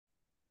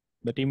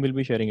The team will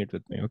be sharing it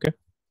with me. Okay.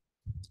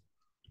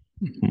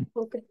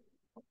 Okay.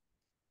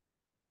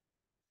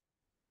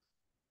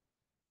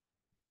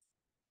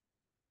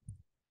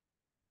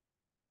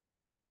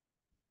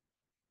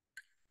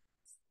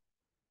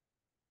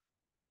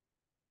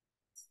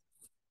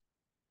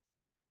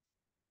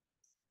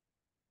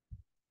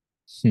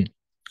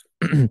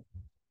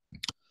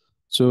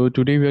 So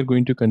today we are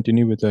going to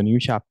continue with a new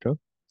chapter.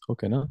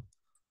 Okay, na?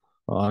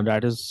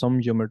 That is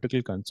some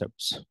geometrical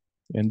concepts.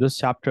 In this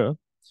chapter,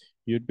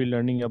 you'd be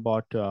learning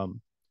about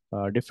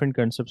different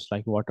concepts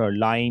like what are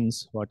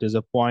lines, what is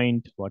a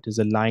point, what is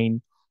a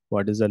line,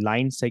 what is a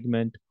line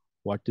segment,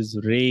 what is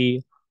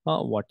ray,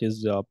 what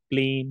is a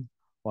plane,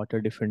 what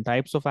are different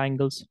types of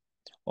angles.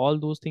 All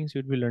those things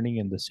you'd be learning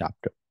in this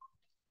chapter.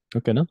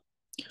 Okay, na?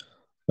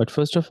 But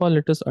first of all,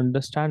 let us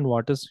understand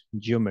what is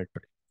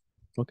geometry.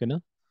 Okay, na?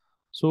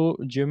 So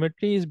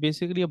geometry is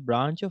basically a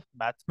branch of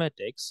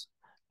mathematics.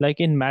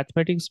 Like in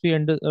mathematics,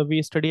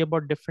 we study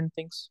about different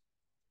things,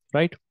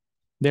 right?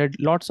 There are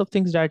lots of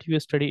things that you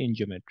study in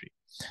geometry.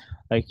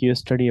 Like you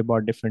study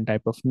about different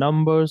type of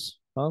numbers.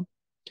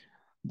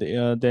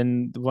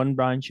 Then one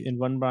branch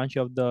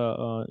of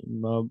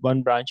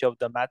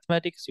the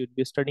mathematics, you'd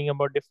be studying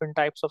about different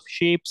types of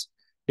shapes,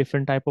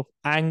 different type of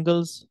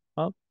angles.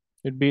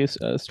 You'd be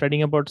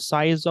studying about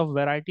size of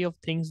variety of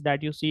things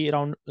that you see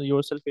around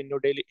yourself in your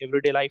daily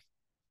everyday life.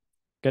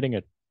 Getting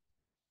it?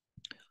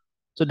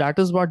 So that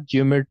is what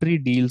geometry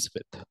deals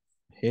with.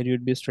 Here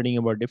you'd be studying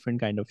about different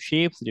kind of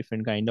shapes,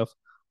 different kind of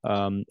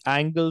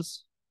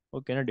angles,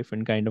 okay,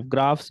 different kind of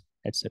graphs,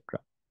 etc.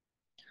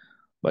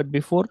 But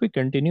before we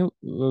continue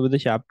with the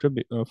chapter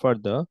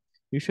further,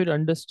 you should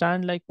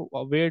understand like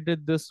where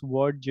did this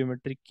word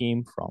geometry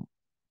came from?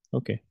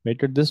 Okay, where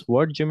did this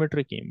word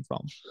geometry came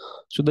from?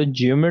 So the Uh,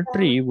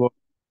 geometry word,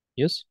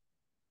 yes.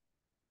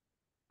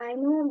 I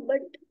know,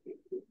 but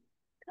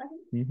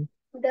Mhm.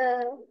 the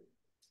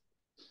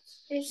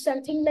it's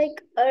something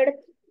like Earth,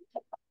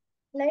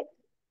 like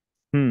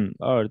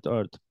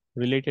Earth,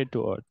 related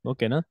to Earth.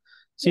 Okay, na?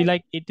 See, yeah.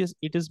 like it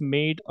is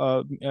made.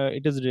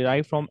 It is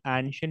derived from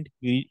ancient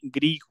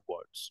Greek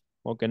words.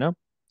 Okay, na?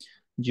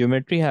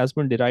 Geometry has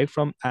been derived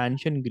from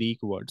ancient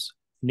Greek words.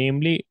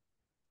 Namely,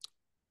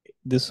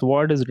 this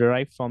word is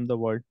derived from the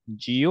word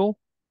geo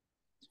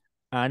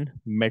and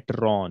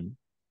metron.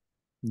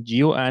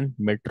 Geo and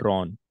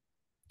metron.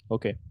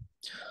 Okay.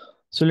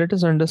 So let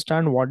us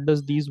understand what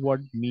does these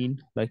words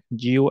mean, like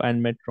geo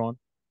and metron.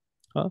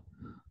 Huh?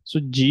 So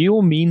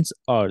geo means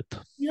Earth,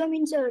 Geo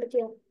means Earth,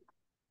 yeah.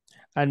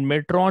 and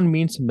metron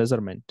means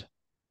measurement.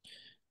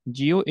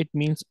 Geo, it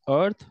means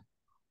Earth,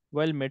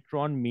 while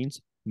metron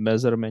means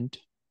measurement.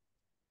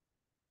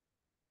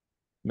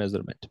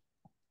 Measurement.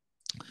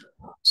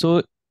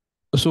 So,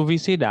 so we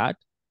say that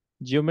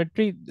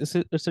geometry.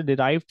 It's a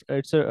derived.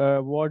 It's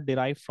a word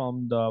derived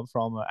from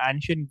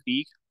ancient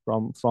Greek.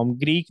 From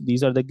Greek,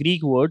 these are the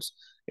Greek words.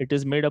 It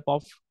is made up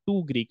of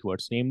two Greek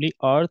words, namely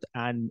Earth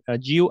and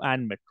Geo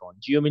and Metron.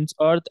 Geo means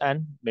Earth,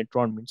 and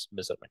Metron means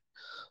measurement.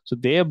 So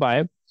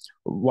thereby,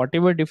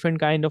 whatever different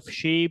kind of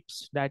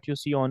shapes that you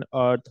see on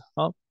Earth,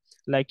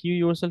 like you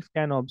yourself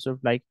can observe,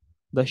 like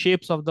the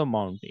shapes of the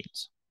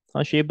mountains.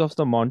 Shape of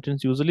the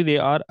mountains, usually they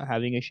are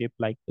having a shape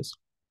like this.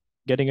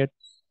 Getting it?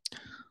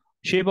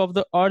 Shape of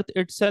the Earth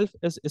itself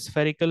is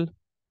spherical,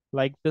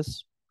 like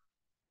this.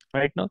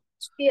 Right now,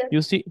 Sphere.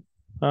 you see,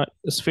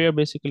 sphere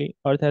basically.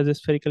 Earth has a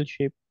spherical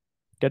shape.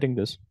 Getting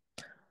this?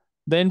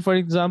 Then, for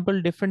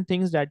example, different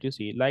things that you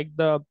see, like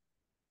the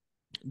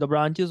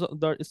branches of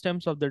the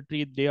stems of the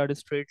tree, they are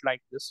straight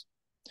like this.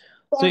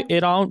 So Pond.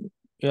 around,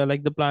 yeah,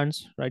 like the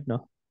plants right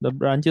now, the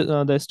branches,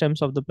 the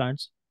stems of the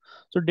plants.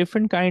 So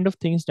different kind of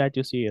things that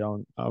you see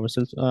around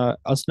ourselves,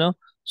 us now.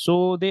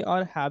 So they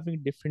are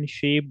having different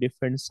shape,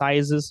 different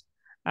sizes,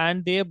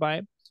 and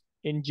thereby,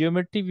 in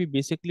geometry, we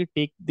basically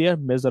take their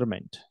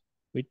measurement.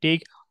 We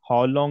take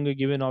how long a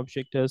given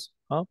object is.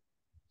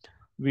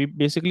 We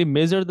basically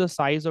measure the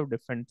size of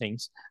different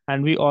things,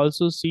 and we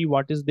also see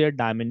what is their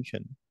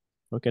dimension.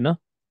 Okay, na?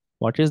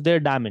 What is their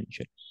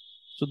dimension?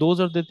 So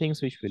those are the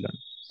things which we learn.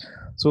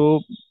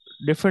 So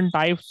different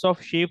types of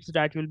shapes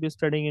that we'll be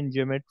studying in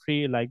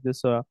geometry, like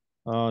this,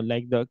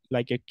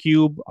 like a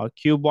cube or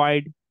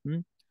cuboid.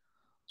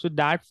 So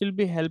that will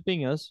be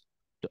helping us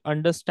to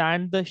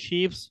understand the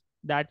shapes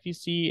that we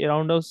see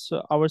around us,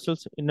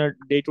 ourselves in a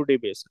day-to-day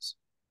basis.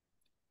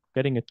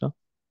 Getting it now?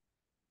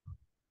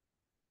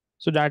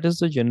 So that is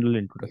the general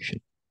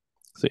introduction.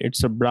 So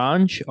it's a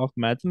branch of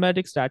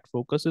mathematics that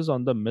focuses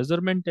on the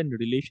measurement and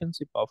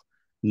relationship of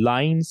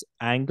lines,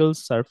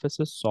 angles,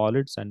 surfaces,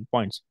 solids, and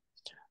points.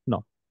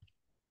 Now,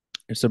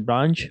 it's a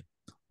branch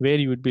where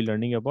you would be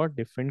learning about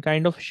different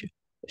kind of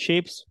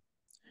shapes.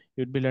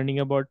 You'd be learning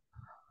about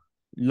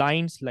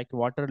lines, like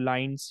water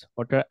lines,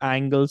 water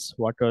angles,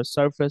 water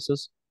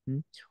surfaces,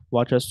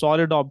 what are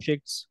solid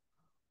objects,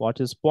 what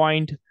is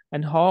point,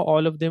 and how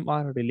all of them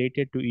are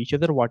related to each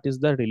other. What is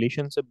the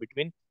relationship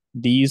between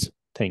these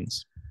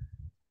things?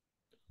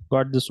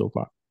 Got this so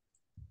far?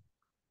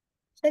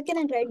 So can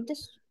I write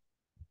this?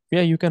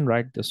 Yeah, you can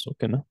write this.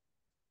 Okay, no?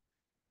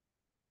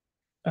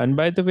 And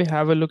by the way,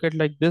 have a look at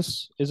like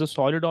this is a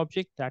solid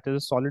object, that is a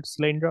solid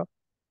cylinder,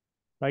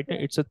 right? Yeah.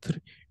 It's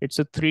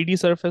a 3D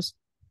surface.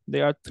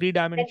 There are three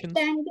dimensions.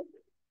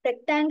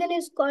 Rectangle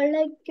is called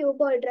like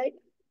cuboid, right?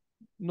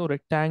 No,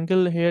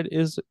 rectangle here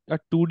is a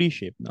 2D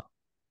shape now.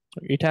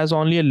 It has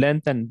only a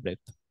length and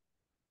breadth.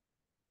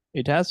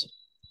 It has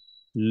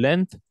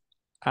length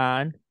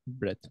and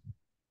breadth.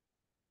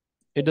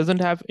 It Yeah.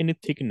 doesn't have any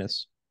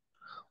thickness.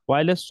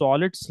 While a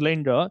solid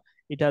cylinder,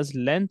 it has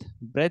length,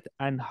 breadth,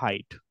 and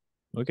height.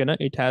 Okay, now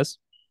it has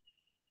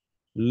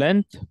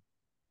length,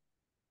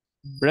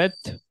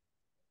 breadth.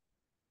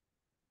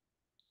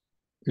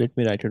 Let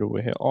me write it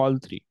over here. All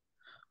three.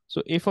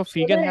 So if a So the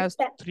figure has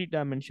recta- three so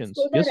dimensions,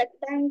 the yes.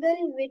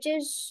 rectangle which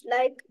is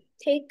like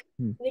thick,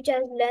 Hmm. which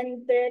has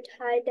length, breadth,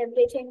 height,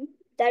 everything,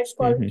 that's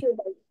called Mhm.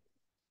 cuboid.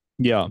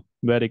 Yeah,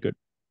 very good.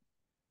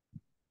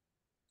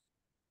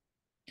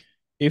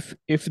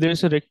 If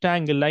there's a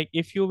rectangle, like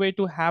if you were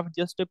to have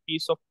just a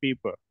piece of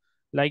paper,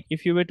 like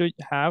if you were to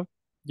have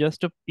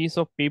just a piece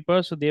of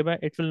paper, so thereby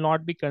it will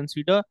not be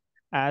considered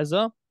as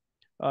a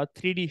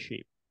 3D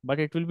shape, but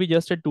it will be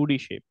just a 2D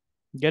shape.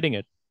 Getting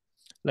it?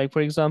 Like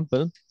for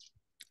example,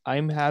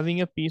 I'm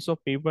having a piece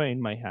of paper in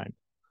my hand,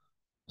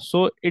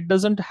 so it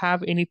doesn't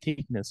have any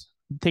thickness.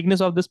 Thickness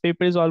of this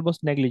paper is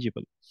almost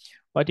negligible.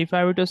 But if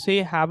I were to say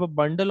have a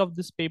bundle of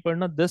this paper,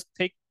 not this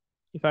thick,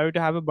 if I were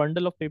to have a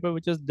bundle of paper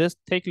which is this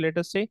thick, let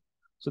us say,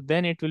 so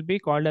then it will be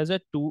called as a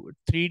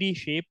 3D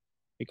shape,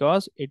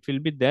 because it will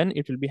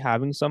be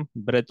having some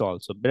breadth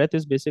also. Breadth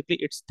is basically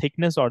its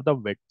thickness or the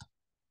width.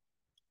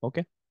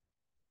 Okay.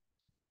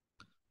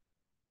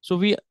 So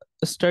we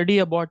study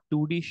about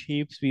 2D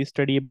shapes, we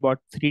study about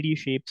 3D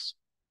shapes.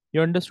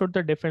 You understood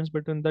the difference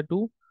between the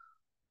two?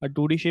 A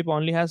 2D shape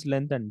only has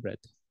length and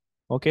breadth.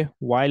 Okay.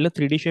 While a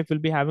 3D shape will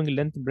be having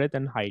length, breadth,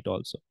 and height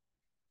also.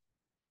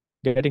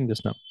 Getting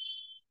this now?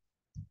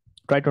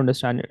 Try to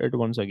understand it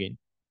once again.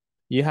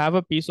 You have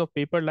a piece of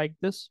paper like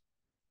this,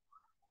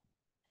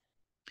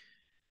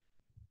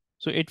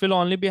 so it will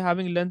only be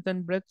having length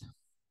and breadth.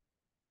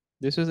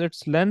 This is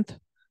its length,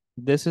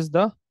 this is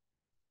the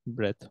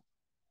breadth.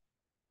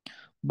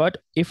 But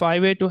if I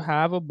were to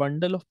have a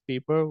bundle of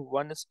paper,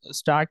 one is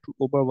stacked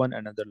over one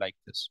another like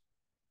this,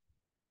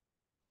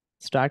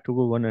 stacked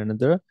over one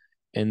another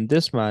in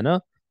this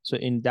manner, so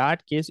in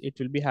that case it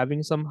will be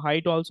having some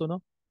height also.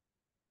 No,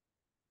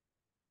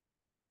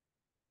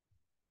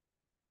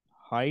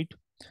 height,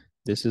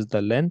 this is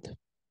the length.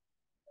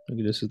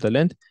 Okay, this is the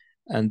length,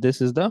 and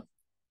this is the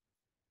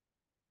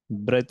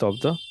breadth of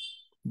the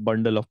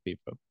bundle of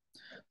paper.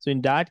 So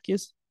in that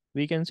case,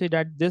 we can say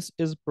that this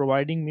is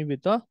providing me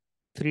with a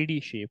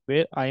 3D shape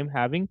where I am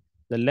having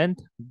the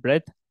length,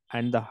 breadth,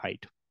 and the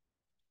height.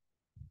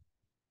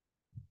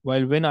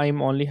 While when I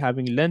am only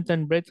having length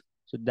and breadth,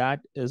 so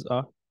that is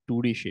a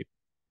 2D shape.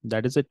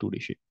 That is a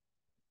 2D shape.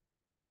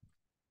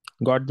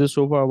 Got this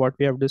over what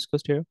we have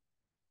discussed here?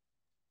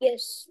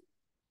 Yes.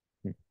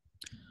 Hmm.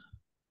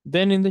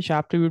 Then in the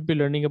chapter, we would be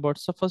learning about,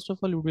 so first of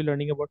all, we would be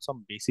learning about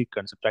some basic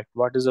concept, like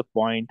what is a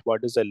point,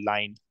 what is a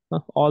line,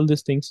 all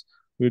these things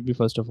we would be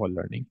first of all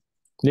learning.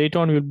 Later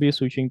on, we'll be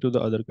switching to the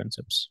other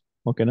concepts.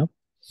 Okay, now?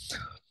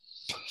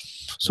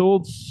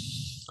 So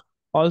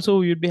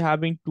also you'd be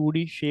having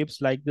 2D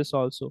shapes like this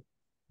also.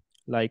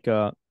 Like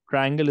a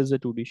triangle is a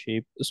 2D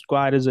shape,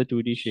 square is a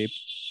 2D shape,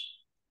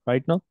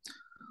 right now.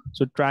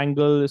 So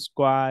triangle,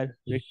 square,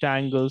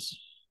 rectangles,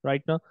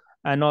 right now.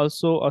 And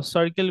also a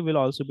circle will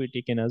also be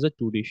taken as a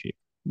 2D shape,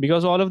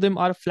 because all of them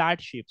are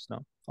flat shapes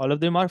now. All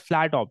of them are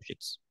flat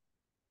objects,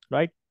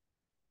 right?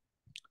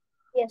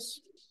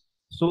 Yes.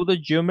 So the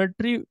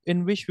geometry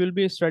in which we'll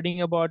be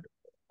studying about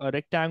a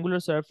rectangular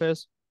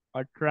surface,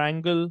 a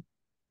triangle,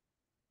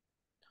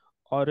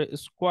 or a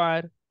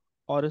square,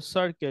 or a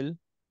circle.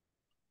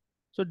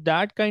 So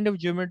that kind of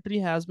geometry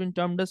has been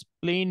termed as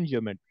plane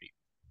geometry.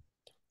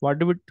 What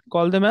do we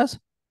call them as?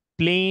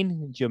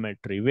 Plane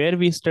geometry, where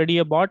we study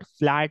about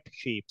flat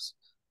shapes.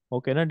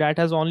 Okay, now that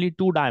has only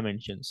two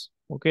dimensions.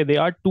 Okay, they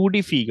are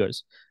 2D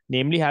figures,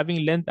 namely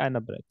having length and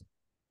a breadth.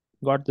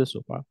 Got this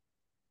so far?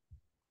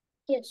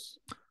 Yes.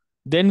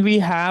 Then we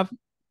have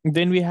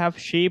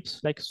shapes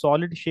like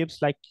solid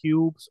shapes like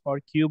cubes or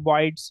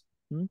cuboids,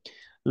 hmm,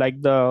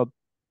 like the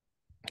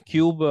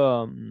cube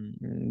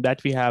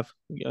that we have,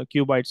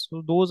 cuboids.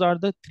 So those are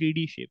the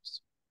 3D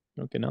shapes.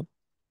 Okay, now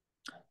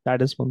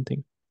that is one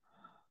thing.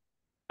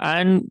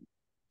 And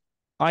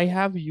I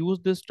have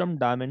used this term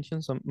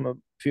dimension some a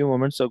few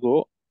moments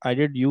ago. I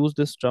did use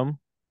this term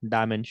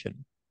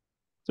dimension.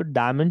 So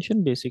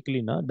dimension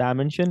basically, na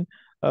dimension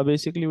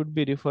basically would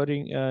be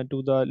referring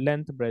to the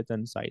length, breadth,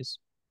 and size.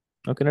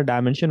 Okay, now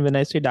dimension. When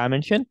I say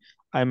dimension,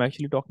 I'm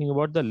actually talking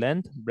about the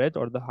length, breadth,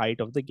 or the height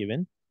of the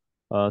given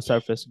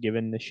surface,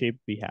 given the shape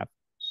we have.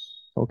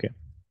 Okay,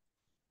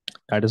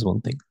 that is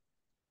one thing.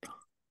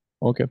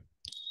 Okay.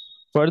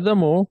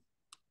 Furthermore,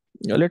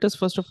 let us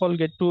first of all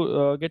get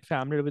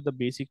familiar with the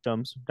basic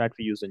terms that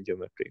we use in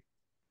geometry.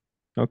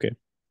 Okay.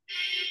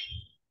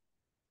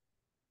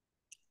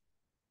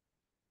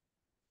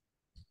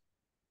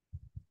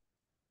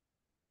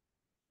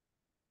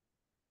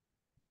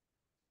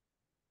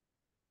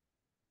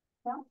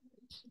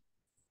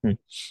 Hmm.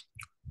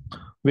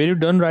 Were you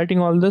done writing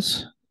all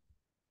this?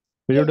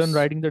 Were you done Yes.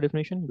 writing the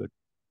definition? Good.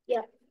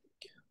 Yeah.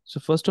 So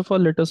first of all,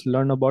 let us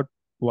learn about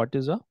what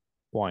is a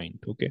point.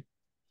 Okay.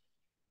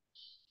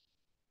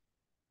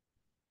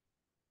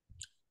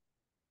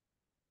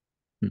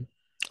 Hmm.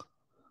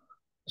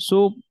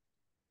 So,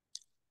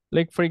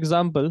 like for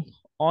example,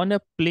 on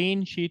a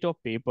plain sheet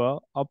of paper,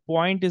 a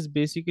point is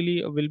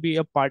basically will be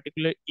a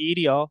particular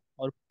area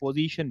or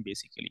position,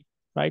 basically,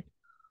 right?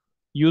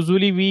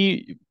 Usually,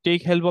 we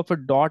take help of a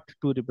dot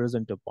to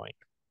represent a point,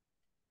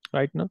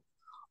 right? Now,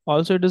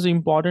 also, it is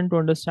important to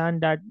understand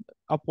that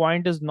a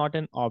point is not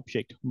an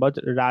object, but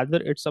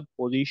rather it's a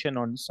position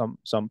on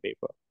some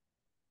paper.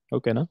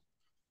 Okay, now.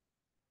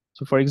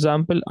 So, for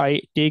example,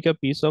 I take a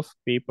piece of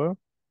paper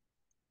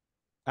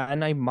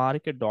and I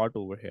mark a dot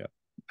over here.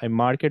 I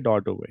mark a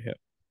dot over here.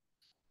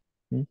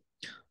 Hmm.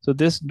 So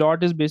this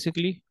dot is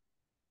basically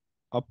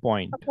a A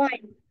point.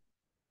 point.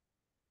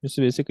 It's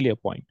basically a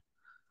point,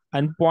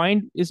 and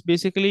point is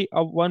basically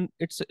a one.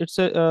 It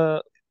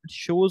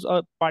shows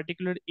a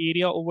particular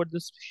area over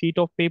this sheet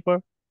of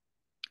paper,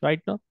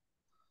 right now.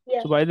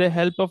 Yeah. So by the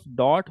help of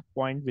dot,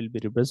 point will be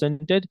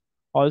represented.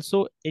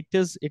 Also, it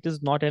is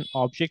not an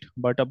object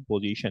but a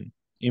position.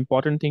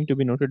 Important thing to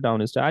be noted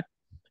down is that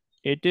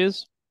it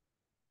is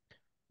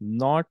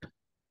not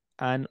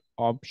an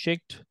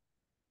object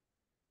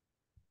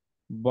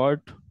but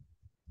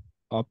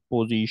a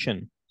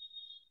position.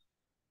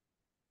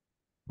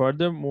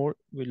 Furthermore,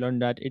 we learn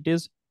that it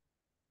is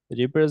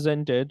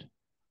represented.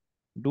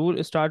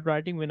 Do start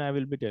writing when I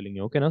will be telling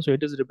you. Okay, now so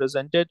it is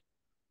represented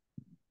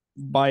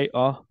by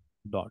a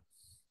dot.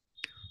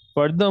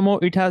 Furthermore,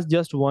 it has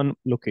just one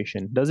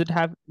location. Does it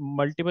have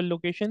multiple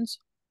locations?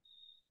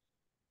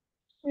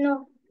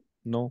 No.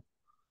 No.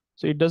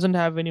 So it doesn't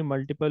have any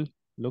multiple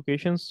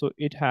locations. So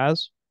it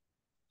has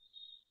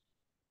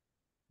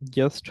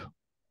just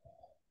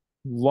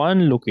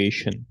one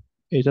location.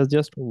 It has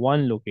just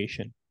one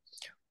location.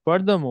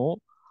 Furthermore,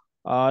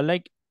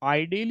 like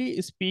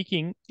ideally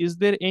speaking, is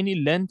there any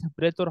length,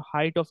 breadth, or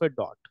height of a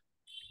dot?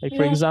 Like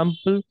for No.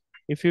 example,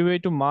 if you were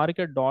to mark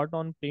a dot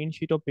on plain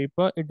sheet of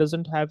paper, it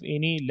doesn't have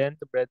any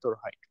length, breadth, or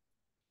height.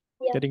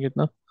 Yeah. Getting it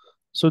now?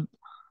 So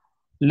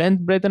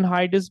length, breadth, and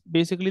height is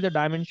basically the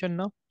dimension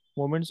now.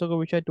 Moments ago,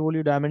 which I told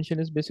you, dimension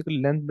is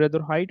basically length, breadth,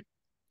 or height.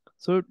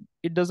 So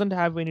it doesn't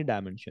have any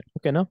dimension.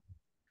 Okay, now?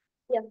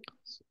 Yeah.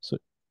 So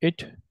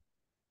it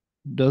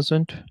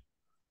doesn't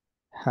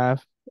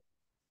have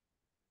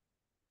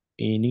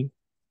any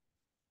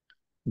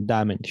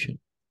dimension.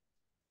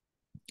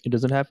 It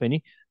doesn't have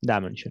any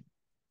dimension.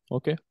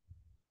 Okay,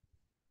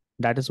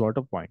 that is what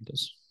a point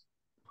is.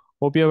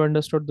 Hope you have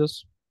understood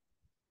this.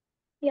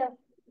 Yeah.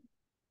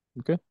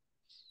 Okay.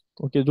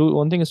 Okay, do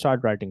one thing is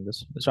start writing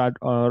this. Start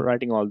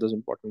writing all those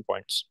important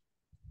points.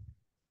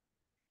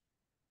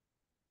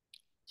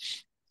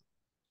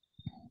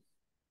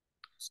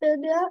 So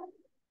there are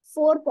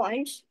 4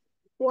 points.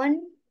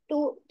 One,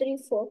 two, three,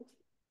 four.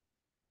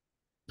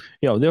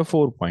 Yeah, there are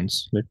 4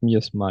 points. Let me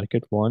just mark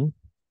it. 1,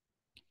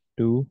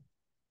 2,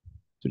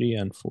 3,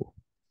 and 4.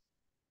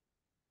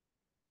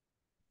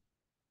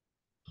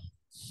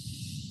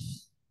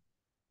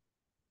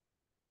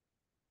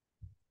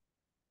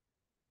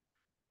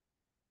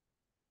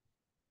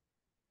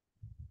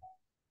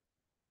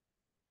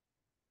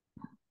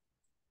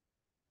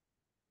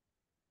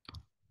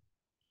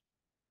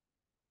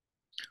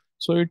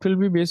 So it will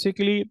be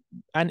basically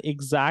an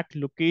exact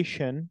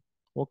location.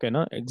 Okay,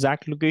 no,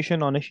 exact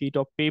location on a sheet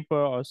of paper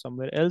or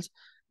somewhere else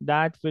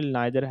that will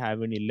neither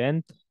have any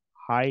length,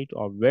 height,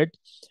 or width,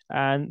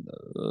 and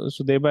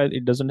so thereby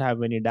it doesn't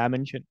have any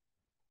dimension,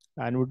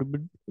 and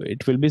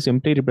it will be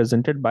simply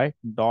represented by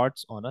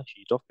dots on a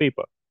sheet of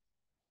paper.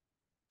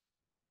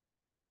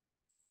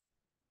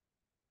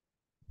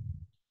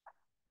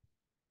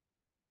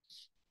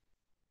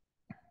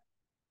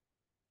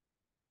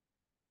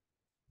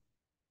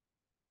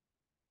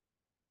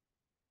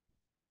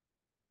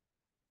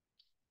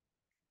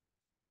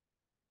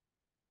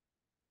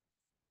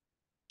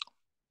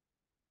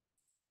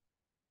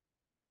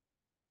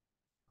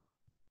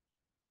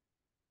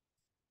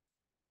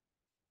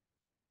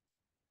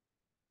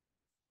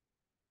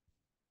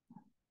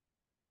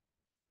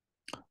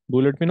 Do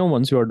let me know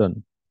once you are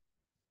done.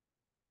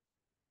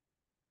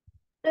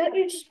 So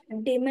it's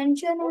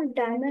dimension or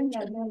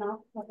dimension?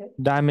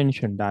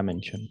 Dimension.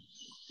 DAMENSION.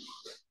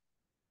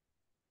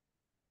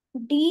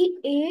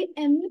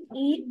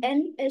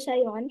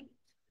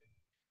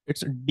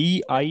 It's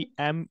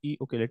DIME.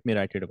 Okay, let me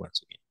write it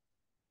once again.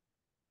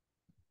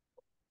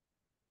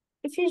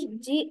 If it's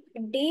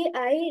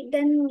GDI,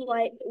 then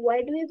why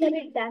do we call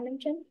it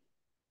dimension?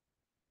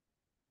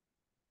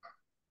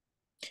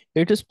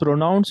 It is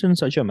pronounced in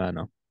such a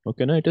manner.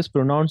 Okay, no, it is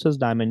pronounced as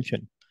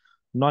dimension,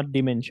 not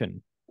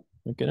dimension.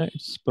 Okay, no,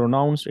 it's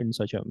pronounced in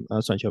such a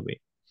way.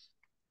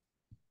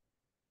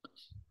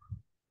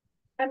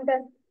 I'm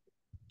done.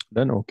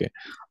 Then okay.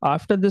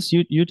 After this,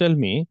 you tell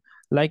me,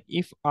 like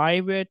if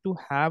I were to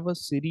have a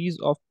series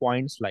of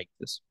points like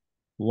this,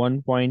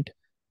 1 point,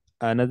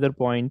 another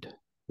point,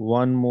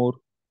 one more,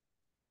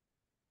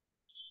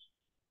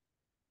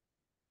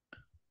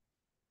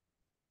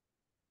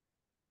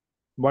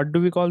 What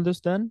do we call this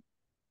then?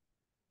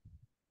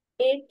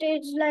 It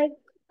is like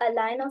a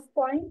line of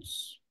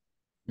points.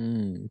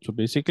 So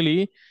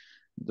basically,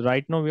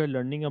 right now we are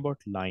learning about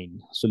line.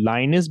 So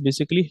line is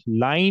basically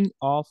line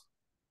of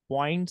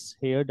points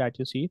here that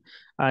you see,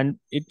 and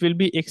it will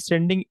be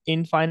extending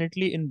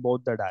infinitely in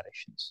both the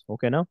directions.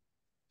 Okay, now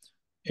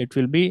it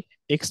will be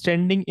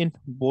extending in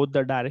both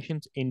the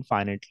directions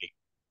infinitely.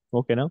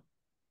 Okay, now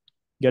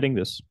getting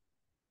this?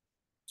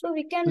 So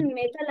we can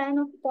make a line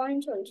of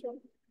points also.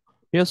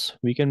 Yes,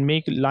 we can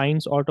make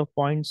lines out of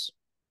points.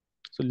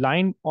 So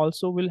line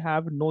also will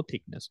have no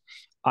thickness.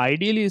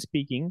 Ideally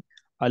speaking,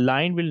 a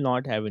line will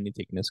not have any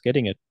thickness.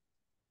 Getting it?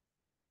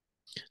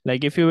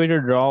 Like if you were to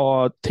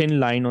draw a thin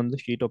line on the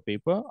sheet of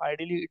paper,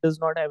 ideally it does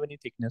not have any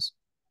thickness.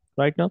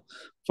 Right now,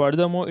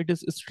 furthermore, it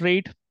is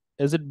straight.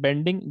 Is it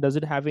bending? Does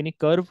it have any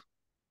curve?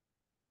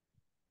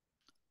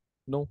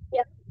 No,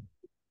 Yeah.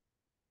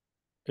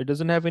 it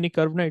doesn't have any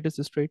curve. Now it is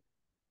straight.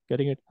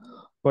 Getting it?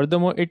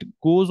 Furthermore, it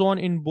goes on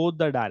in both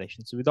the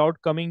directions.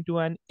 Without coming to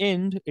an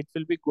end, it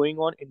will be going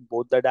on in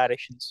both the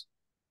directions.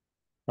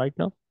 Right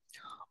now.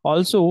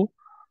 Also,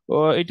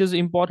 it is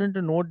important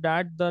to note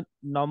that the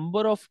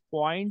number of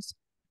points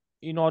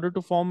in order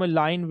to form a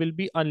line will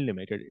be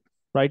unlimited.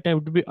 Right now,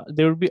 it would be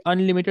there would be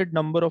unlimited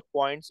number of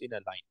points in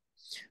a line,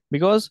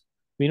 because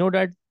we know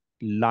that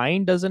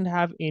line doesn't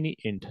have any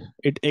end.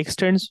 It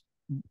extends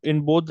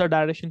in both the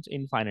directions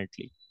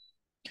infinitely.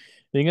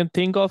 You can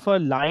think of a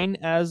line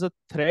as a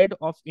thread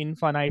of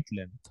infinite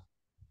length.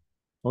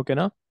 Okay,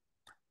 now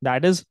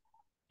that is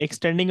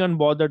extending on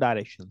both the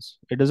directions.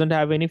 It doesn't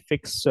have any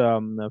fixed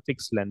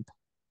length.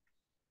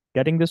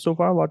 Getting this so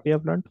far? What we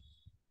have learned?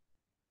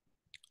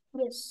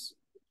 Yes.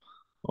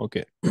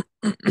 Okay.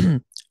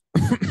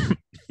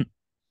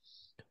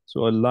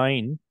 So a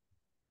line,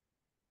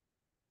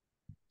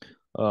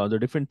 the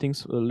different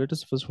things. Let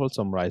us first of all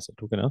summarize it.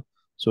 Okay, now.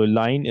 So a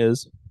line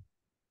is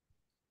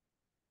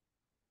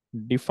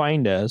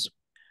defined as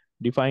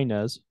defined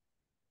as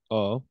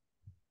a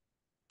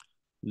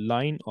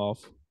line of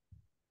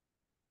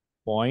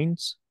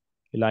points,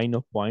 a line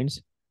of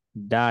points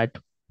that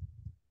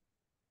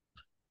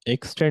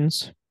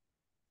extends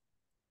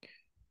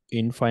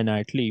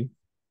infinitely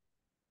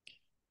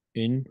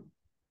in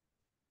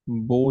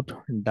both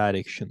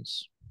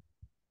directions.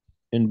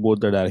 In both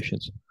the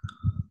directions.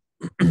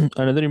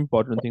 Another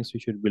important things we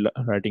should be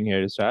writing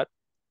here is that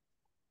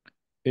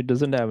it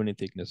doesn't have any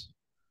thickness.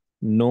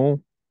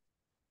 No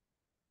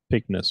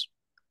thickness,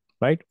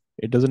 right?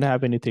 It doesn't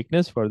have any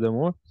thickness.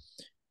 Furthermore,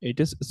 it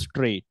is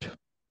straight.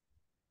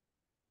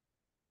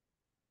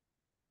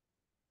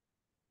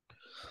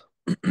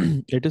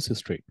 It is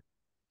straight.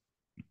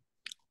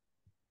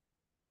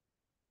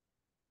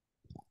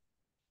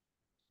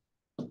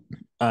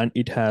 And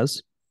it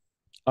has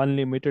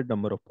unlimited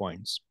number of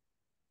points.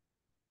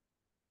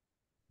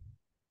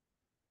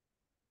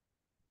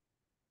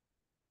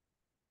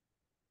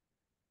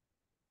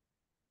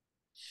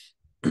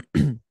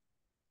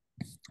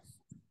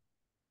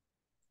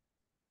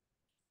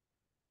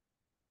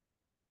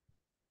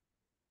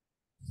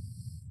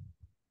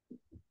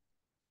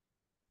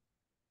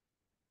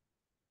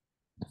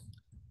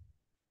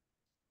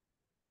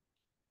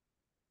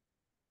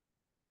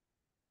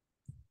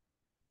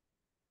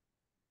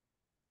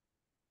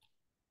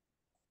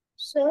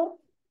 So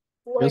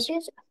what Yes,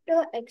 is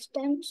after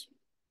extends?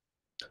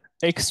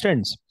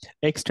 extends.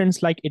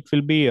 Extends like it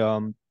will be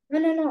No,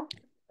 no, no.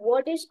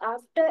 What is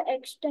after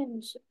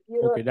extends?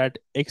 You okay, wrote. that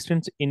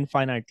extends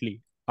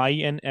infinitely.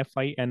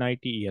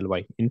 Infinitely,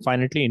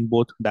 infinitely in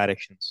both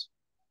directions.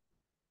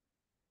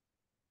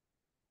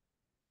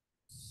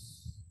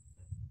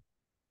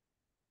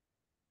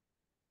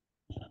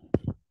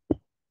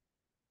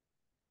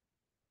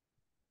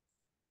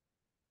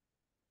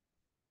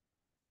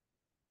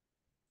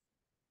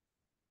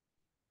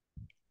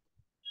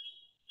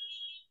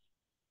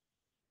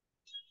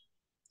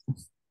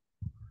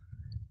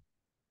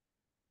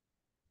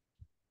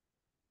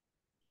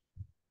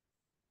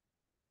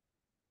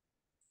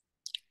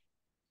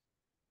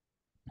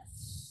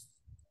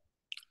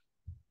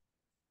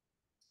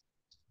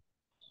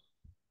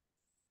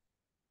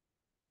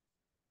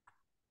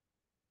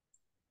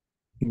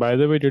 By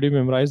the way, did you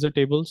memorize the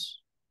tables?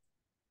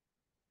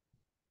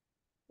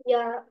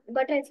 Yeah,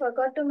 but I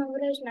forgot to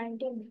memorize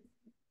 19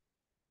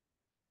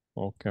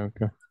 Okay,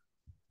 okay,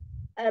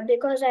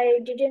 because I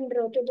didn't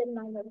wrote it in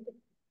my notebook.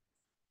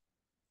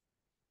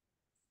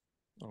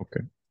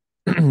 okay.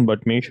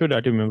 But make sure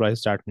that you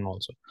memorize that one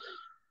also.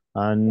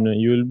 And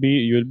you'll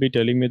be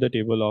telling me the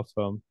table of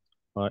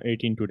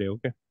 18 today.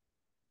 Okay.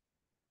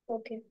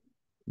 Okay.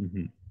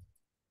 Hmm.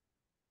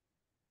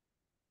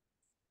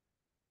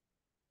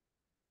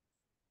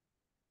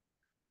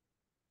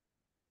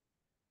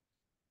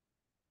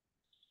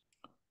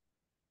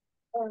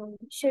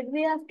 Should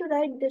we have to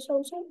write this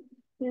also?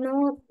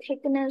 No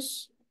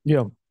thickness.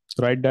 Yeah,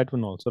 write that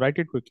one also. Write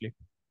it quickly.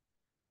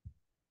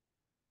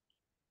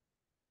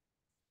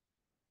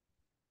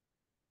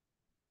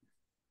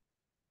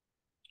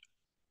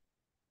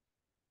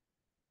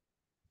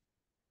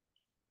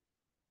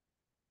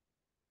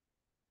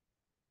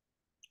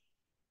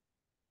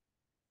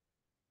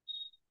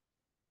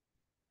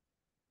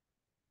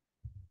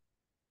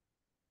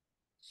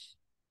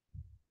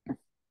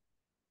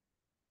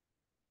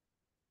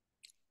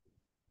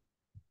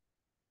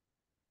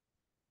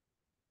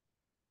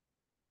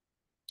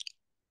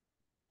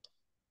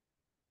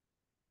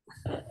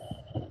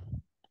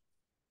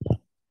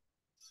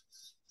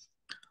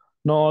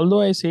 Now,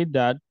 although I said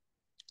that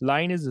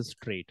line is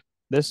straight,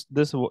 this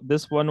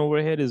one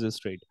over here is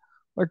straight,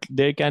 but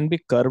there can be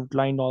curved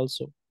line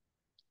also.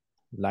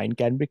 Line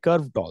can be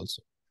curved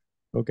also.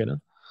 Okay, now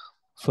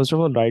first of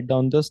all, write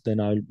down this, then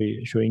I will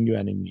be showing you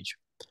an image.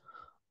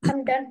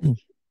 I'm done.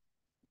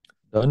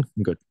 Done.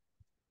 Good.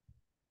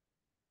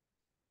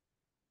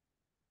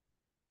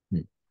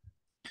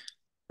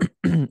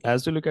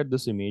 As you look at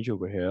this image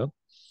over here,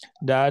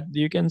 that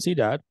you can see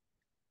that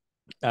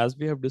as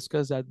we have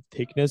discussed that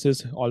thickness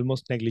is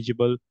almost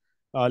negligible.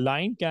 A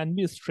line can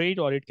be straight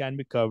or it can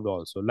be curved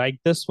also. Like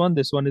this one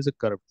is a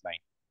curved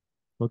line.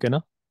 Okay,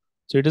 now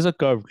so it is a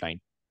curved line.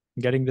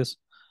 Getting this?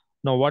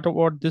 Now, what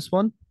about this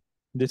one?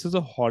 This is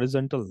a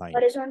horizontal line,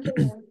 Horizontal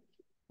line.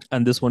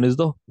 and this one is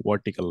the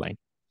vertical line.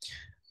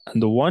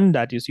 And the one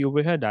that you see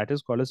over here, that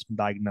is called as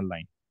diagonal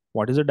line.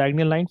 What is a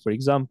diagonal line? For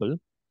example,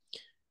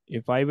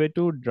 if I were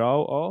to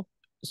draw a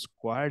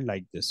square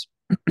like this,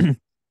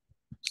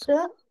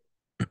 So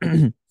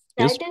yes,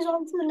 that is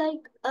also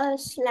like a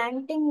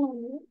slanting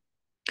line.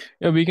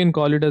 yeah, we can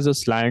call it as a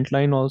slant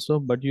line also,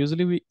 but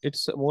usually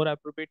it's more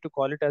appropriate to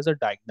call it as a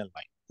diagonal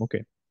line.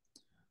 Okay,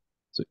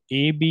 so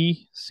A,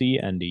 B, C,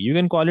 and D. You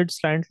can call it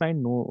slant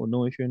line,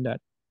 no issue in that.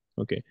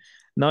 Okay,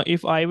 now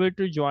if I were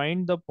to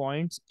join the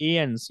points A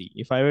and C,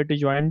 if I were to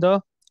join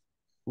the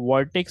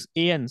vertex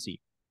A and C,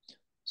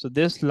 so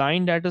this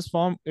line that is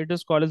formed, it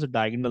is called as a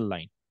diagonal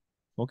line.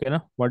 Okay,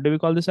 now what do we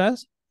call this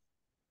as?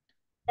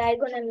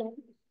 Diagonal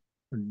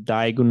line.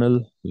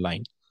 Diagonal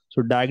line.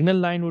 So diagonal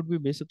line would be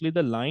basically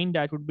the line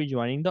that would be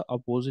joining the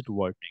opposite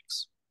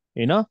vertex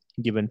in a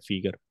given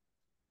figure.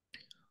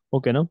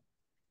 Okay, now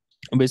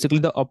basically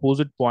the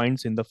opposite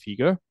points in the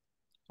figure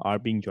are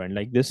being joined.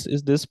 Like this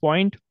is this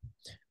point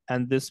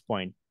and this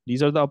point.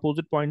 These are the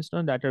opposite points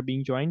now that are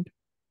being joined.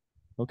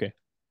 Okay,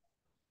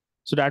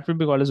 so that will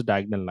be called as a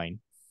diagonal line.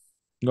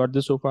 Got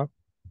this so far?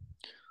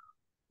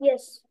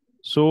 Yes.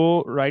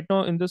 So right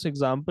now in this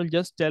example,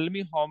 just tell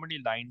me how many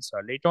lines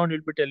are. Later on,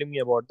 you'll be telling me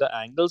about the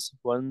angles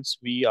once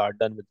we are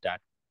done with that.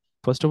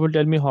 First of all,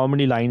 tell me how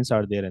many lines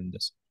are there in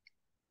this.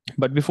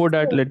 But before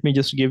that, So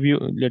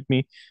let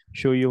me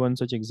show you one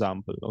such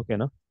example. Okay,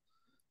 now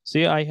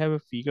say I have a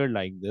figure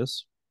like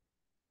this.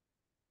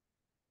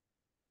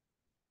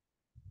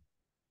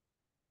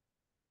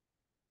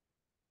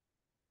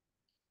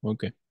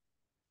 Okay,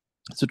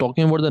 so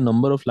talking about the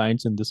number of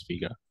lines in this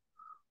figure.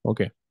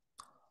 Okay,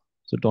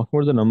 so talking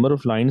about the number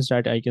of lines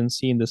that I can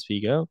see in this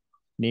figure,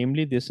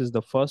 namely this is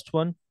the first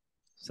one,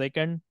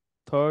 second,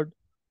 third,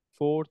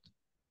 fourth,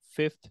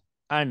 fifth,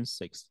 and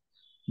sixth.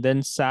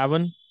 Then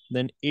seven,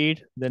 then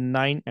eight, then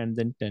nine, and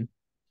then 10.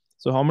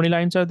 So how many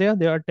lines are there?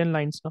 There are 10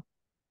 lines now.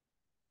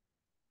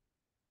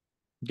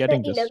 the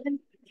Getting this? 11.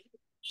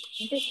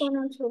 This one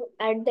also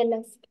at the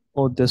left.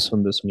 Oh, this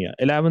one, yeah.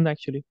 11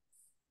 actually,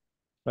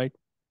 right?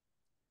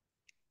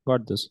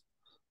 Got this.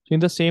 So in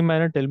the same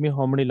manner, tell me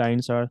how many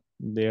lines are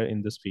there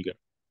in this figure.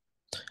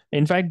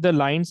 In fact, the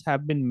lines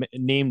have been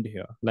named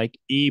here, like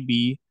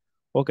AB.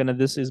 Okay, now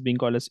this is being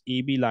called as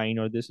AB line,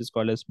 or this is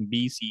called as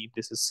BC.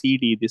 This is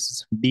CD. This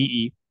is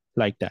DE,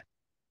 like that.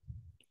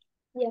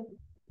 Yeah.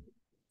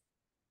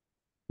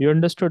 You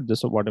understood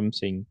this of what I'm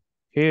saying?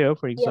 Here,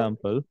 for Yeah.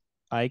 example,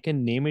 I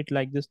can name it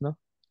like this now.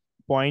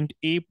 Point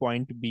A,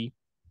 point B.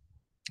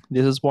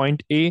 This is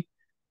point A.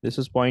 This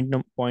is point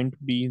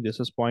B. This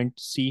is point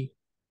C.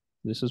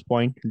 This is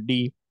point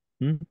D.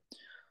 Hmm?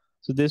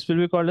 So this will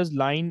be called as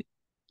line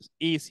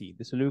AC.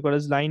 This will be called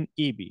as line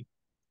AB.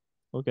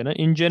 Okay, now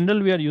in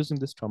general, we are using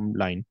this term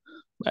line.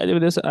 By the way,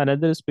 there's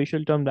another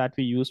special term that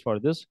we use for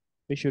this.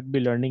 We should be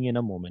learning in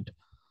a moment.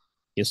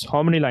 Yes,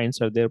 how many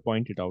lines are there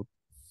pointed out?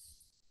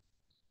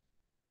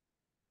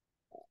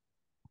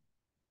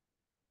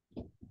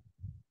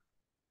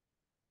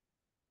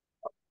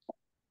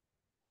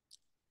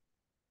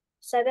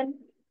 7.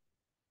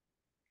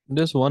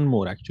 There's one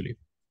more actually.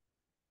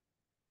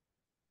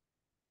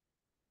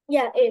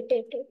 Yeah, 8,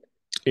 8, 8.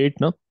 Eight,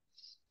 no?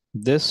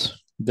 This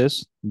one,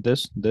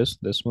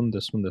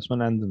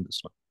 and then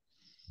this one.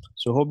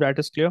 So hope that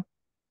is clear.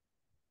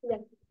 Yeah.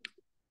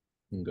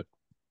 Good.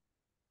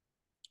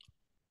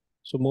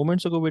 So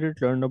moments ago, we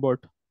did learn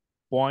about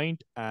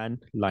point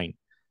and line.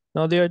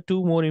 Now there are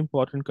two more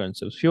important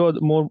concepts. Few other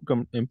more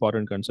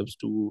important concepts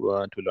to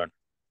learn.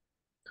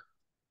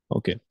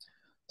 Okay.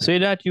 Say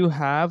that you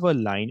have a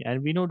line,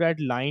 and we know that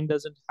line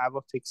doesn't have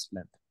a fixed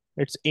length.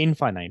 It's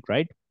infinite,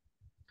 right?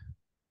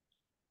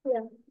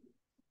 Yeah.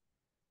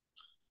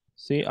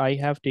 Say I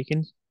have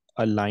taken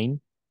a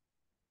line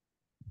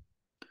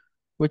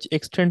which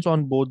extends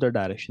on both the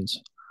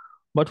directions.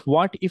 But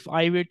what if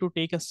I were to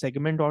take a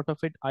segment out of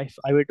it? If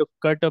I were to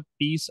cut a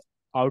piece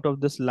out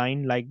of this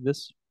line like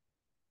this,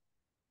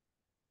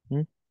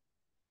 hmm?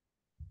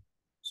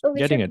 So we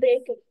Getting should it?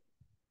 break it.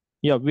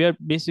 Yeah, we are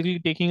basically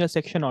taking a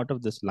section out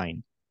of this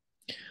line.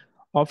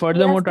 Or We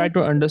furthermore, have try to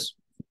to understand.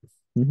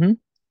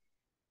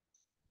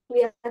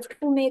 we have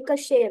to make a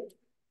shape.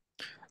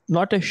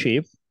 Not a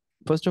shape.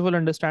 First of all,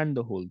 understand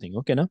the whole thing.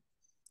 Okay, now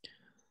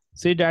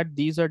say that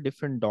these are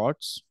different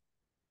dots.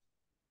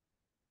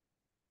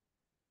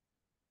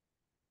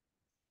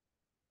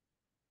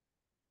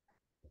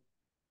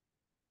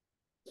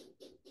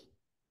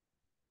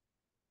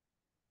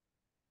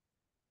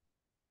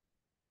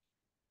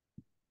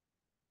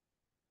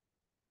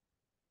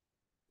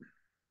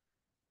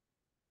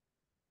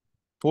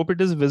 Hope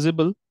it is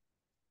visible.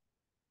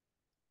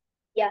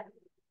 Yeah.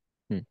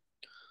 Hmm.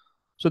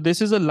 So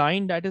this is a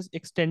line that is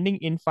extending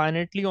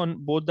infinitely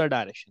on both the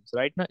directions.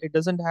 Right now, it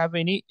doesn't have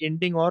any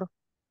ending or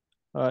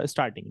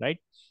starting. Right.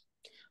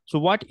 So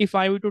what if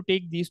I were to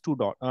take these two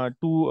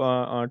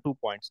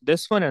points,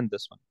 this one and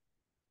this one?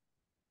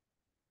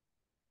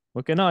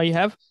 Okay, now I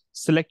have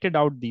selected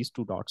out these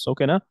two dots.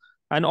 Okay, now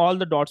and all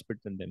the dots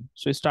between them.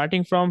 So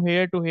starting from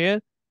here to here,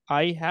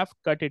 I have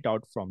cut it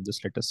out from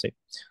this. Let us say.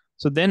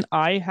 So then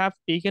I have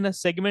taken a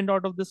segment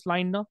out of this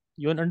line. Now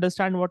you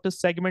understand what is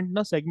segment?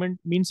 Now segment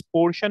means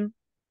portion,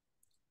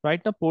 right?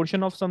 Now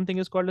portion of something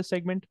is called a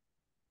segment.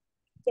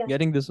 Yeah.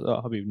 Getting this,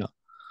 Habib? Now,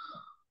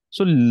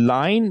 so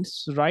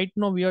lines. Right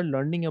now we are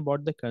learning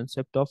about the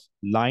concept of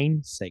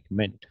line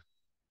segment.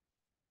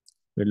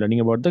 We're learning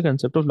about the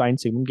concept of line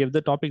segment. Give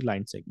the topic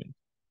line segment.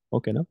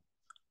 Okay, now.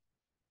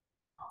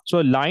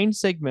 So a line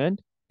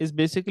segment is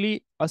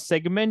basically a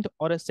segment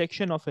or a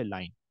section of a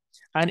line.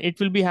 And it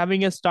will be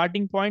having a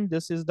starting point.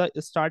 This is the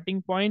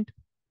starting point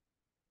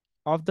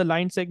of the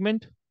line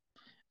segment.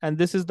 And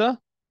this is the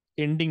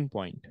ending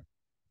point.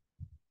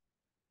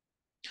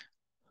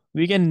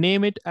 We can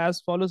name it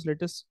as follows.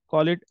 Let us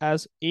call it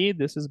as A.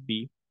 This is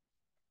B.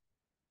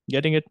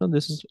 Getting it? No,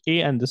 this is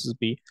A and this is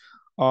B.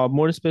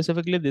 More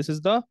specifically, this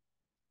is the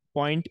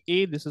point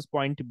A. This is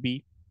point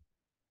B.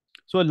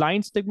 So a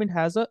line segment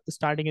has a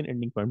starting and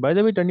ending point. By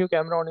the way, turn your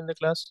camera on in the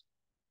class.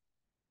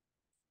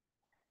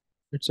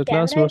 It's a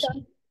class Camera is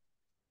versus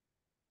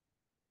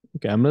on.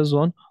 camera is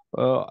on.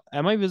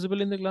 Am I visible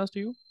in the class to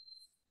you?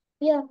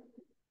 Yeah.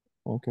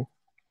 Okay.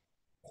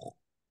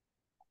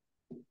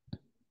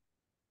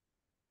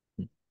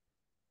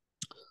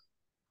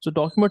 So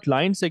talking about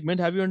line segment,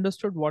 have you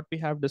understood what we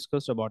have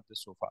discussed about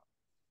this so far?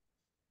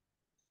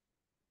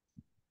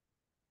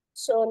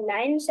 So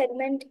line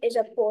segment is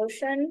a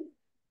portion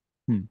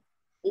Hmm.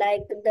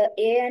 like the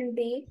A and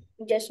B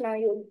just now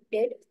you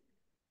did.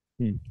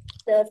 Hmm.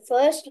 The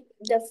first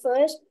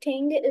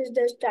thing is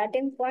the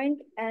starting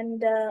point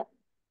and the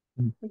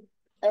Hmm.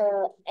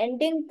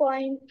 ending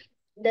point.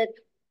 The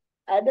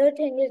other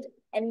thing is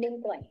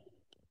ending point.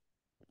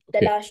 The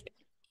Okay. last.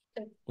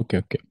 Okay.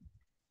 Okay.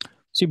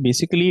 See,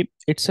 basically,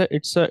 it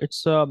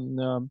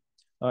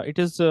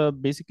is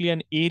basically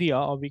an area,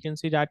 or we can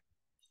say that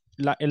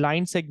a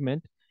line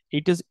segment.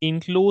 It is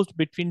enclosed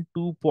between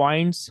 2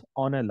 points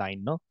on a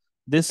line. No,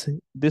 this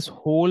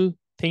whole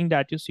thing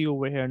that you see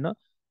over here, no,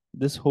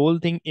 this whole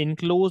thing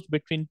enclosed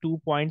between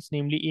 2 points,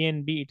 namely A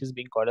and B, it is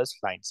being called as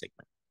line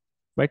segment.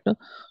 Right now,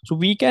 so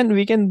we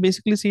can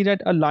basically see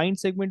that a line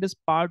segment is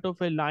part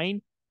of a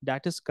line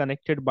that is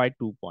connected by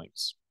 2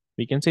 points.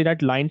 We can say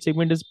that line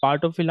segment is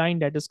part of a line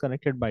that is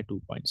connected by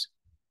 2 points.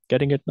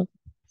 Getting it now?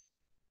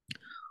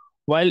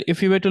 While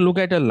if you were to look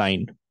at a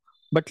line,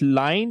 but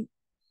line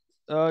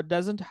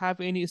doesn't have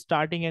any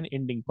starting and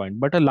ending point,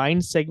 but a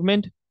line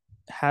segment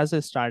has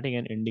a starting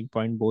and ending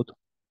point both.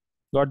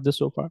 Got this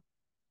so far?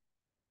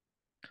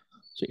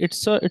 So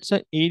it's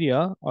a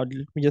area, or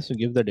let me just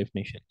give the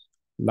definition.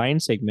 Line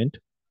segment,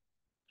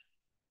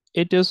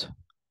 it is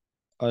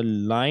a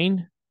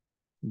line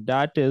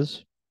that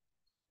is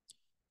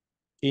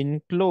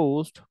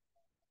enclosed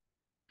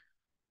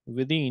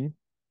within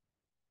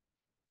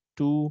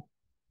 2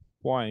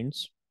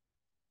 points,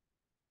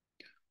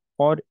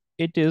 or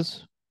it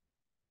is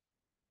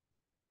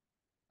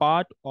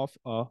part of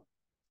a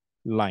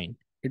line.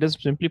 It is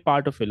simply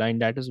part of a line.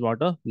 That is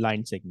what a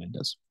line segment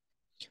is.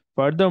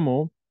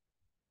 Furthermore,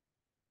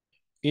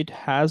 it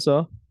has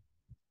a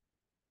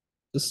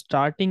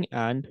starting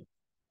and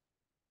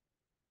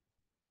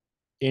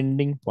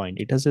ending point.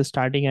 It has a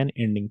starting and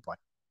ending point.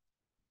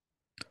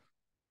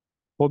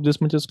 Hope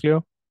this much is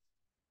clear.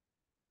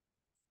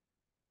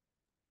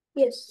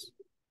 Yes.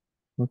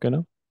 Okay,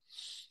 now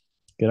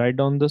okay, write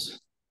down this.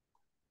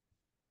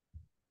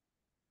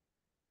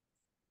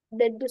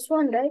 This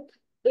one, right?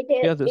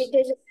 Yeah, It this.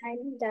 is a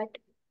line that.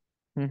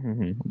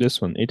 This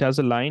one. It has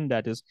a line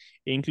that is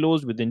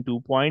enclosed within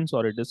 2 points,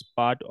 or it is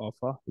part of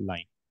a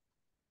line.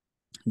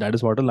 That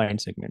is what a line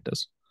segment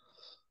is.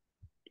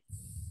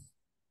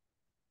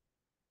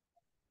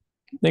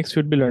 Next,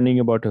 we'll be learning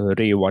about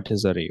array. What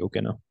is array?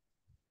 Okay, now.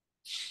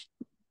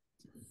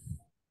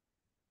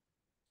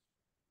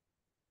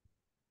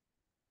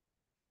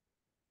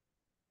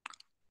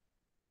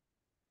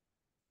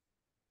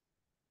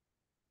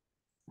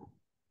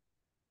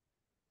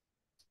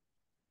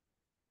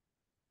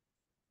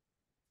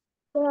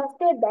 So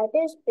after that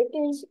is it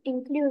is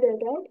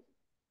included, right?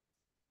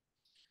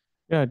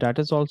 Yeah, that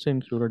is also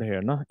included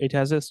here. No? It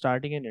has a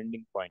starting and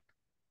ending point.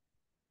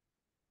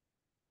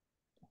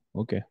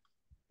 Okay.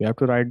 We have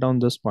to write down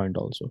this point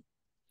also.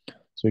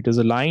 So it is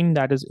a line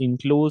that is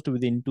enclosed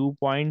within 2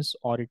 points,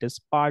 or it is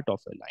part of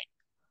a line.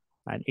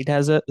 And it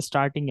has a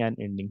starting and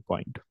ending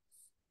point.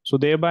 So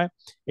thereby,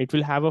 it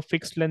will have a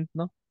fixed length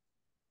now.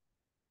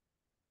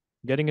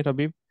 Getting it,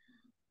 Habib?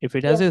 If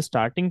it has Yeah. a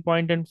starting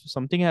point and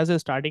something has a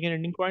starting and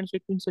ending point, so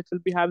it means it will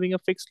be having a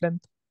fixed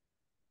length.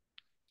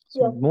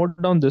 So Yeah.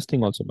 note down this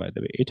thing also, by the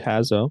way. It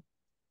has a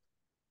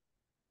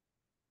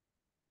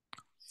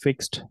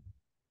fixed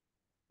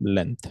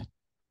length.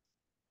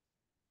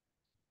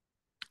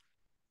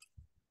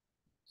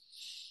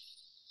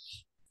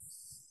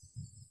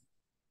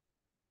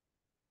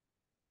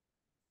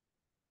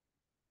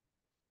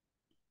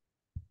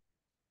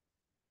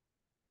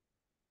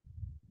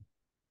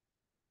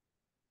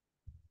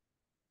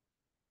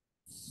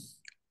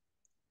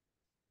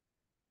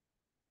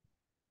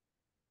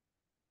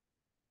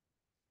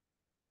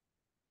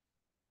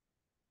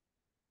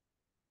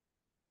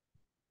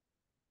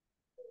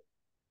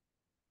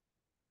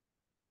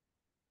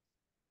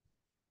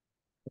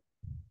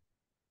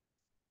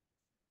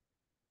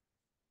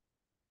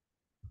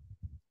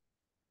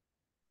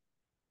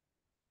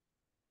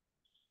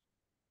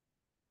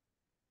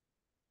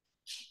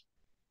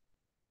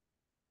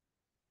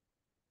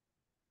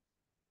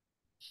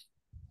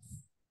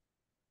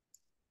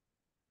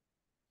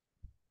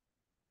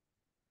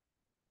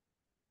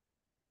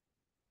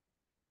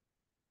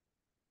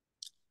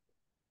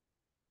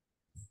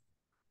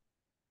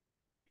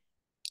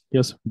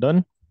 Yes,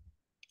 done.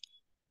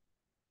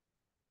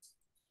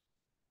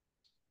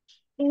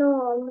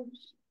 No.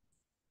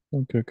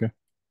 Okay, okay.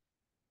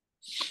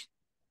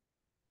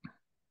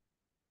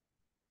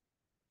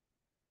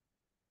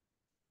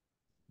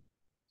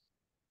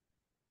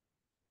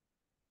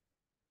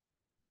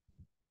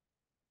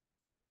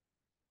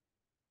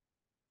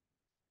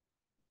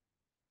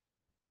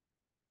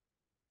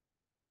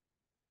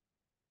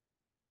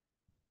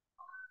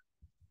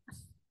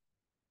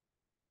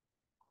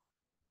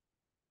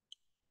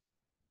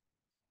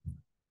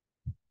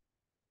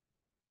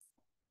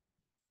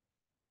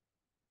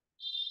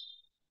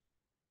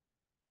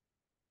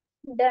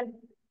 Done.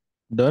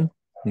 Done.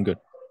 Good.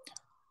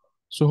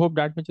 So hope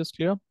that much is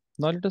clear.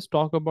 Now let us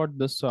talk about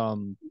this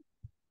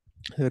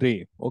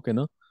ray. Okay,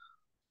 no.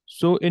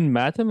 So in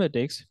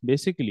mathematics,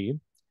 basically,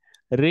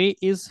 ray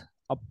is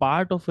a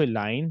part of a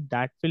line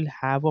that will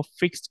have a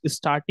fixed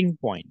starting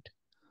point,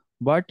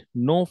 but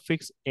no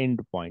fixed end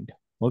point.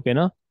 Okay,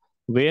 no.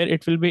 Where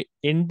it will be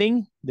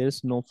ending, there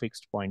is no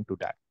fixed point to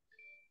that.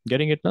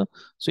 Getting it now?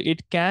 So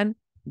it can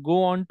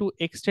go on to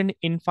extend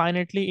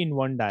infinitely in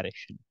one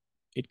direction.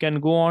 It can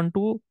go on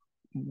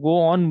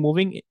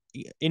moving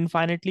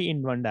infinitely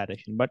in one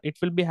direction, but it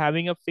will be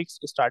having a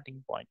fixed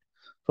starting point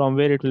from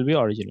where it will be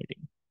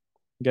originating.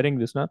 Getting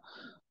this now?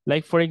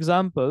 Like for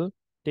example,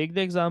 take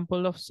the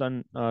example of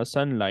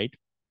sunlight.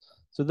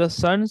 So the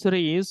sun's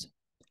rays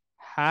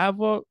have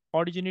a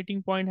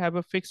originating point, have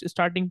a fixed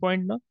starting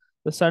point. Now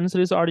the sun's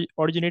rays are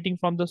originating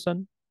from the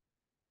sun,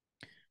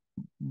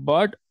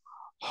 but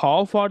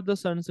how far the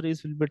sun's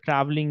rays will be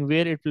traveling,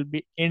 where it will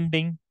be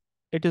ending,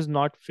 it is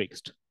not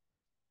fixed.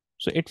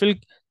 So it will,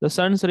 the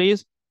sun's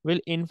rays will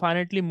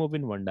infinitely move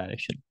in one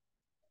direction.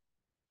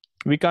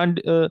 We can't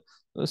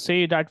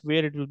say that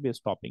where it will be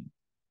stopping.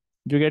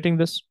 You getting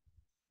this?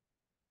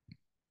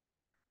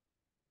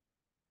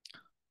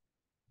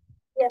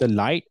 Yes. The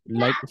light,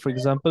 like for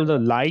example, the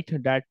light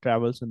that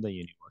travels in the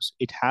universe,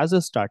 it has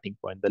a starting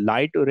point. The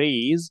light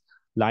rays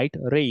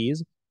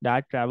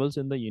that travels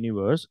in the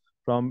universe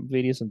from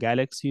various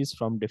galaxies,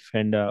 from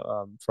different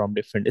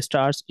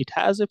stars, it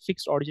has a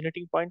fixed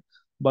originating point,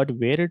 but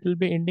where it will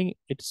be ending,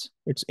 it's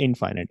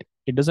infinite.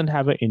 It doesn't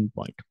have an end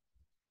point.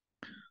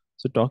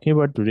 So talking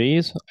about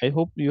rays, I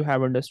hope you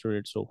have understood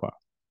it so far.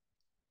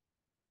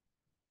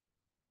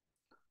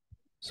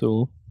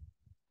 So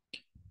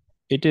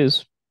it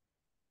is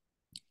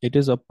it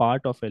is a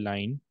part of a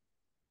line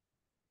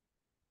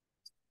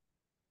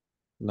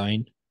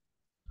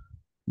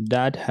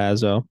that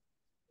has a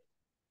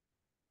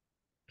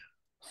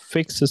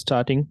fixed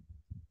starting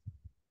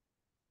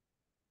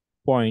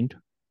point,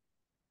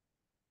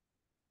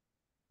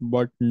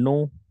 but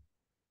no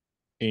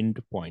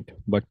end point.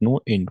 But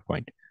no end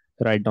point.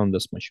 Write down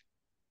this much.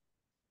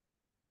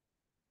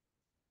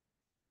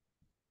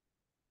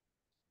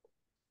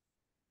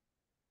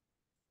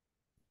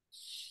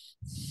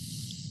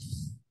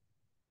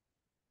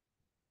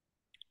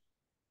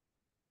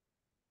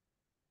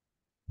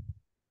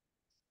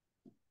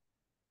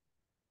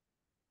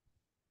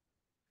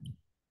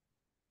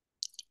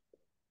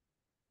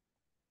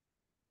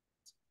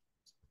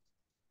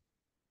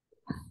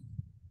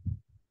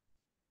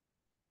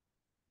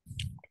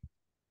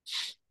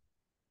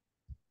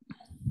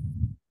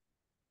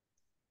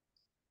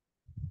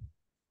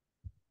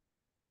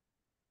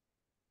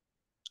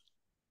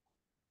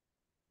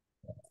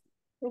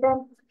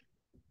 Done.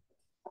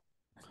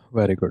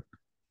 Very good.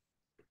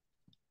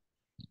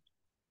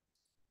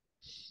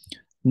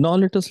 Now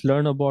let us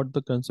learn about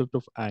the concept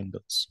of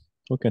angles.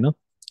 Okay, now.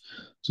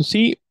 So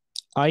see,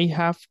 I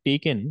have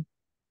taken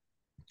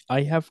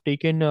I have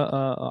taken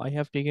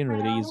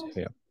rays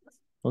here.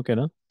 Okay,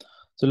 now.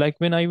 So like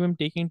when I am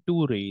taking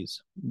two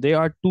rays, there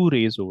are two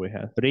rays over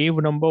here, ray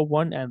number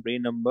one and ray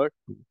number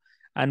two,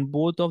 and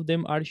both of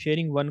them are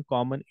sharing one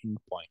common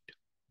endpoint.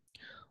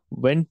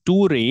 When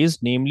two rays,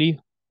 namely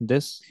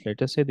this,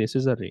 let us say this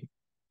is a ray,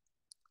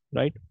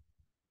 right?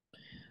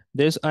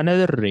 There's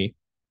another ray.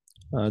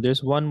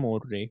 There's one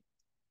more ray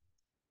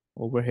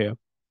over here,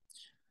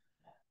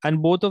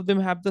 and both of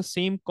them have the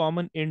same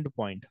common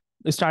endpoint.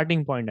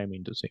 Starting point, I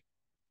mean to say.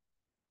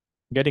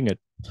 Getting it?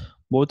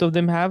 Both of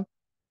them have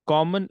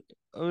common,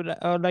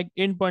 like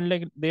endpoint,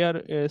 like they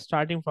are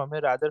starting from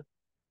a rather,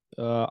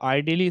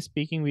 ideally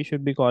speaking, we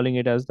should be calling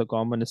it as the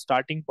common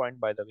starting point,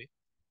 by the way.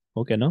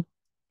 Okay, no?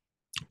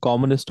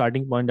 Common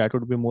starting point, that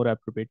would be more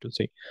appropriate to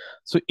say.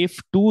 So if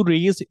two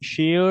rays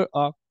share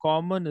a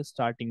common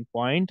starting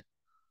point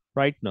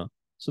right now,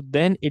 so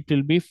then it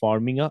will be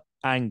forming a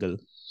angle.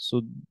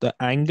 So the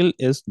angle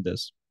is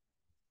this.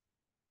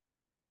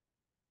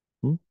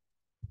 Hmm?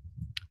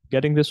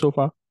 Getting this so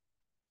far?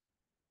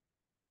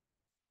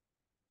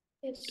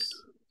 Yes.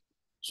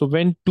 So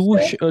when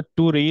So,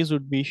 two rays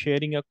would be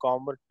sharing a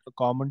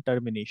common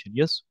termination.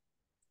 Yes.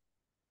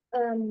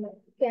 can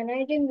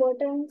I drink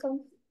water and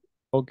come?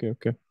 Okay.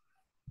 Okay.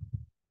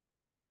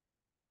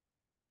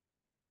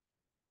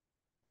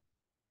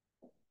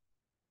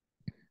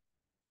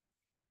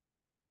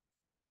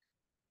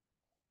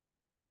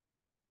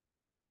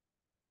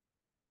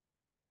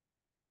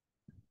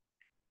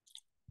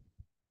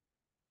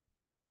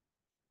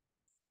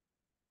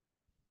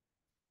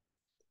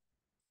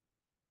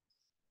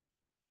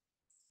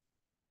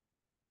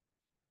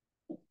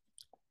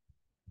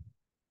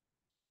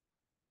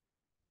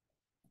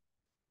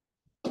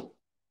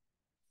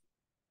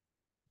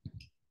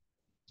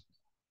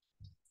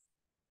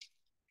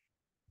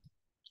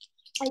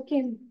 I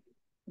can.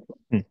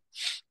 Hmm.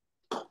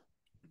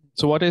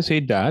 So what I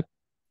said that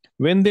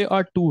when there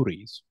are two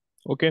rays,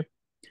 okay,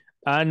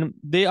 and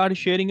they are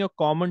sharing a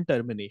common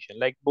termination,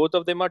 like both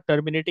of them are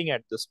terminating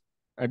at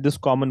this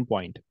common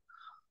point.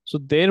 So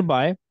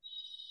thereby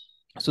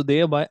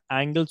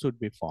angles would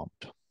be formed.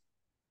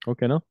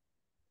 Okay, no?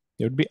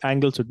 There would be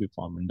angles would be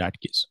formed in that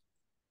case.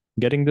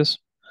 Getting this?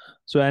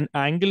 So an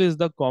angle is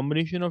the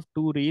combination of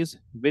two rays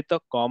with a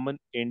common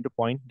end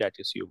point that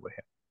you see over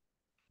here.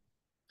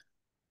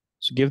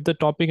 So give the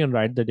topic and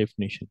write the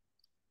definition.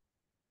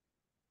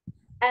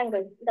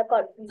 Angle, the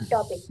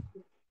topic.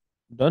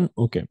 Done?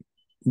 Okay.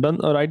 Done.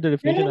 Write the No, no,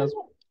 definition no, as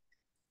no.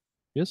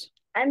 yes.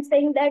 I'm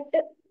saying that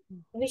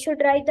we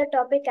should write the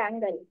topic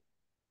angle.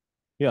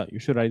 Yeah, you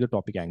should write the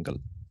topic angle.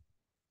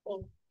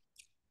 Oh,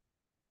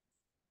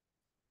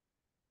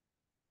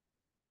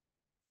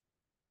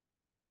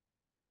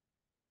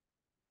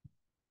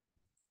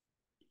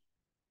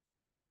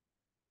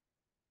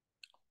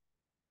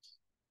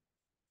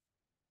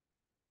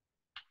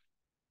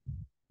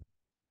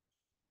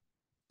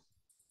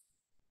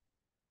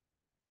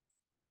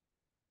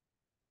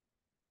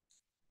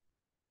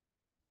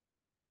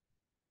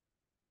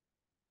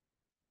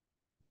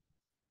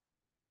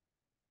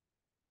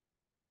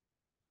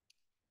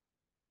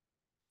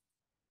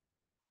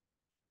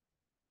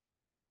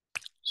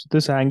 So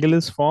this angle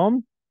is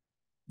formed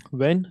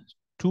when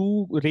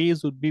two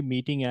rays would be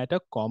meeting at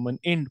a common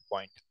end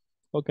point.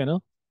 Okay,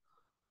 no?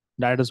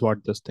 That is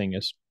what this thing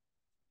is.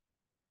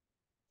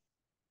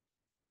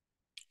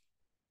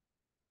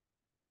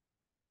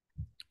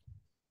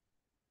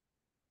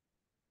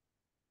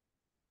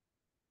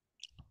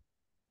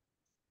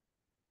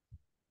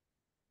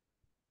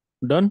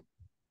 Done?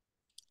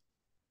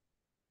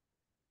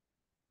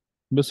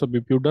 Mr.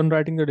 Bip, you done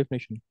writing the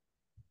definition?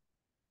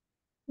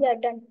 yeah,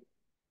 done.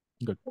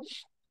 Good.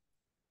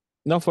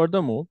 Now,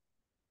 furthermore,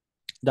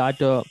 that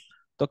the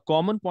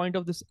common point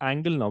of this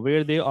angle now,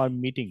 where they are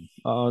meeting,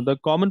 the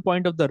common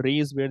point of the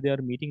rays where they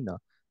are meeting now,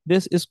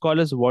 this is called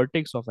as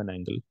vertex of an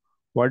angle.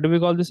 What do we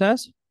call this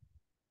as?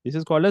 This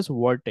is called as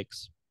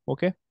vertex.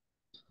 Okay.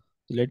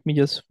 Let me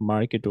just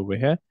mark it over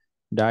here.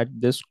 That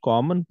this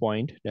common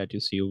point that you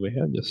see over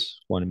here,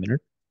 just 1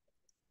 minute,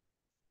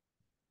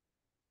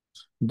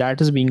 that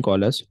is being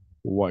called as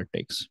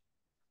vertex.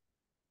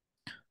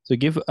 So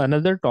give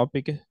another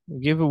topic,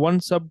 give one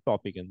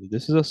subtopic in this.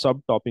 This is a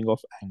subtopic of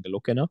angle,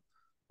 okay now?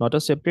 Not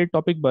a separate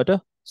topic, but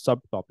a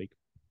subtopic.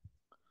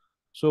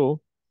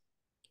 So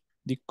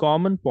the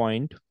common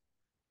point,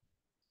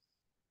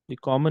 the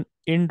common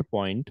end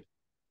point,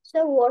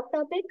 So, what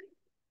topic?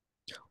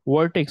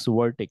 vertex.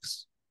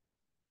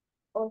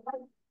 Oh,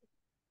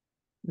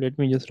 Let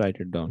me just write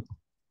it down.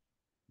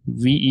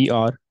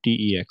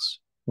 Vertex.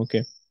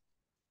 Okay.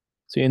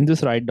 So in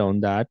this, write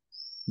down that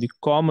the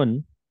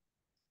common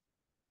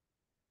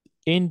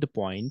end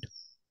point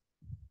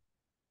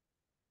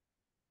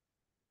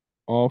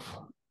of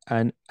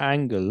an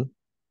angle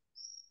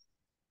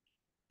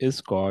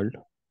is called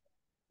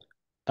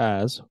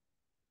as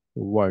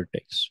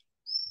vertex.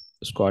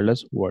 It's called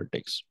as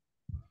vertex.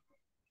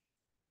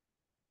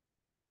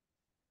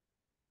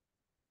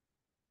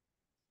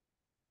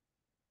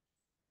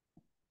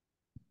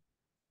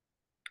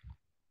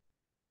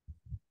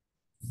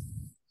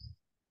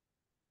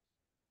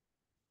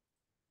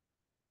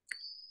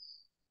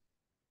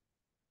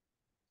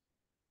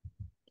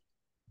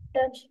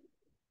 done.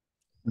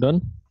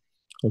 Done?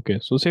 Okay.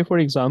 So say for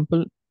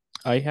example,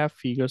 I have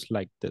figures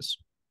like this.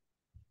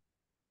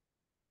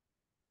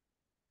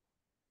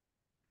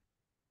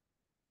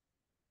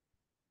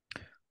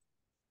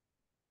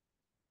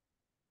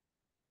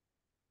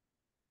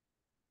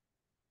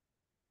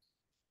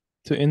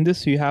 So in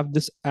this, you have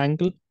this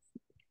angle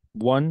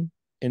 1,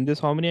 In this,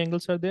 how many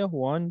angles are there?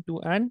 1, 2,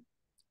 and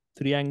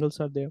 3 angles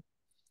are there.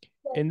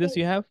 In this,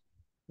 you have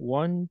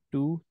 1,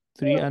 2,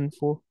 3, Four. and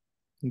 4.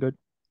 Good.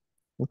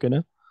 Okay.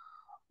 Now,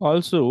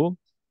 also,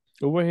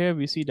 over here,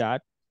 we see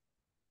that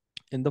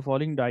in the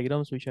following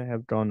diagrams which I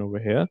have drawn over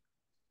here,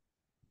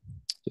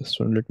 just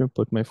let me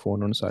put my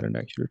phone on silent.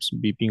 Actually, it's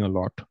beeping a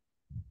lot.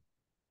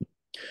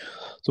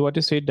 So what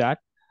you say that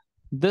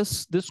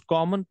this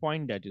common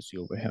point that you see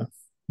over here,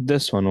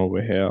 this one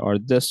over here, or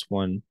this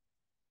one,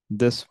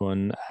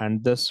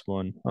 and this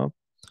one,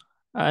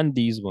 and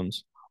these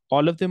ones,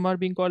 all of them are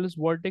being called as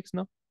vertex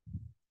now.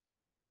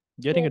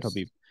 Getting it, Yes.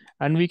 Habib?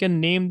 And we can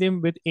name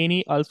them with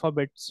any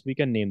alphabets. We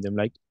can name them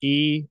like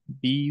A,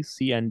 B,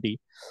 C, and D.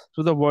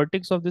 So the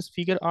vertex of this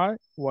figure are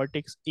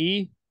vertex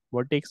A,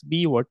 vertex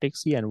B,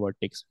 vertex C, and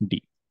vertex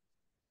D.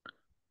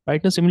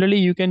 Right now, similarly,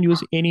 you can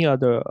use any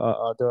other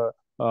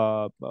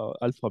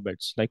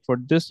alphabets. Like for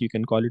this, you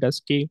can call it as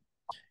K.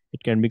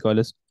 It can be called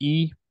as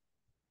E,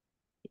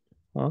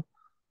 uh,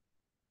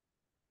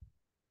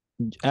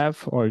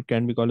 F, or it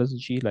can be called as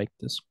G, like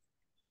this.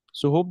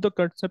 So hope the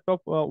concept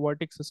of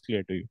vertex is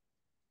clear to you.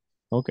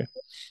 Okay.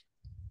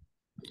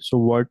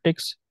 So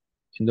vertex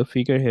in the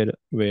figure here,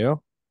 where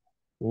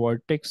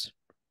vertex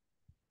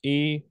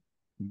A,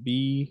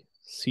 B,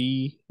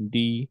 C,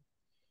 D,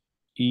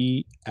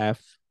 E, F,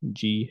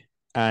 G,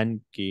 and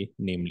K,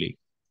 namely.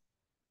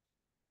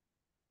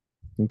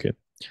 Okay.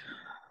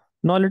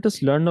 Now let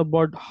us learn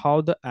about how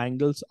the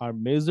angles are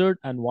measured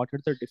and what are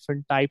the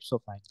different types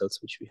of angles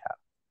which we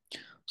have.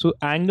 So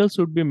angles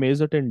would be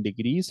measured in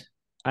degrees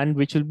and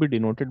which will be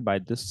denoted by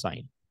this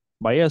sign,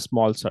 by a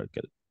small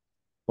circle.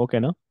 Okay,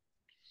 now?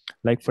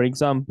 Like for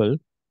example,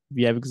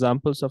 we have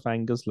examples of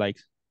angles like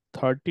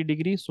 30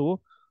 degrees. So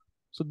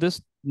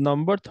this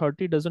number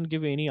 30 doesn't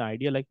give any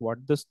idea like what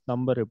this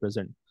number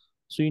represent.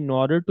 So in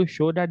order to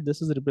show that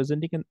this is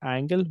representing an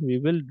angle, we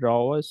will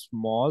draw a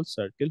small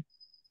circle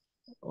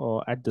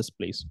at this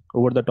place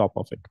over the top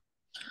of it.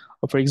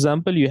 For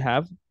example, you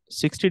have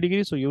 60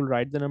 degrees, so you'll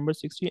write the number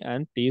 60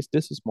 and place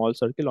this small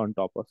circle on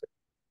top of it,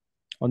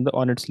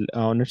 on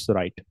its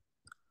right.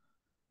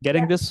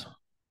 Getting Yeah. this?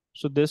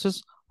 So this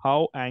is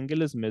how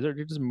angle is measured.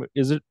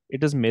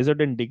 It is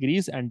measured in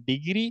degrees, and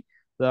the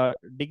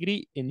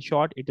degree in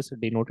short, it is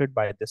denoted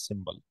by this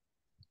symbol.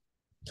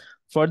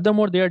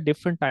 Furthermore, there are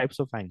different types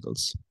of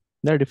angles.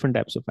 There are different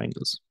types of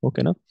angles.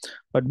 Okay, now,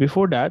 but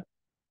before that,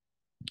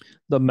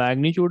 the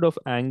magnitude of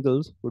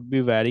angles would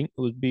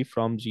be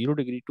from 0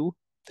 degree to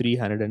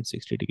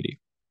 360 degree.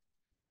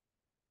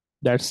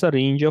 That's the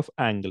range of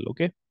angle.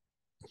 Okay,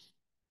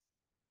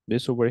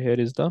 this over here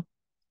is the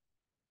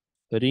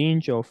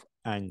range of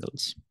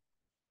angles.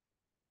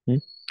 Hmm.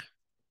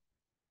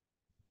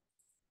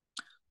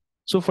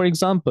 So, for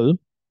example,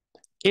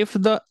 if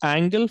the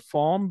angle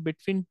formed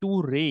between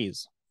two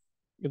rays,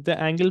 if the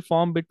angle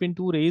formed between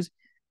two rays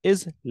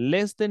is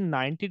less than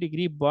 90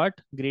 degree but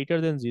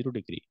greater than 0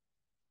 degree,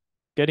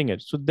 getting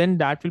it? So then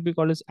that will be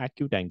called as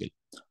acute angle.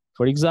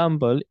 For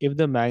example, if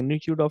the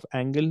magnitude of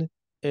angle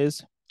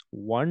is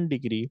 1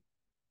 degree,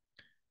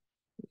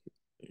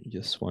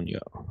 just 1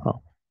 year,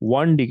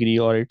 1 degree,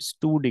 or it's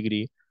 2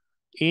 degree,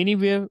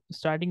 anywhere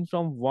starting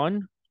from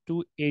 1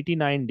 to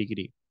 89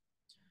 degree,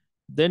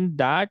 then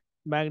that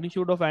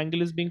magnitude of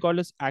angle is being called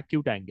as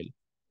acute angle,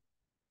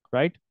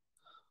 right?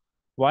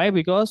 Why?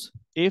 Because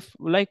if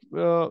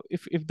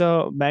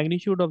the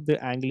magnitude of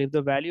the angle, if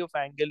the value of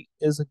angle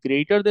is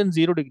greater than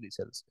 0 degree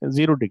celsius,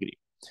 0 degree,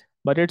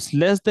 but it's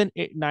less than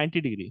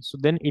 90 degrees, so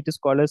then it is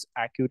called as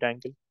acute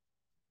angle.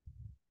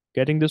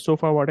 Getting this so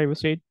far? What I was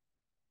saying?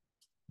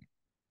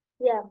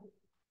 Yeah.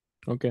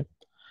 Okay.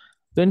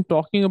 Then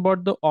talking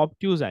about the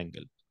obtuse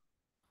angle.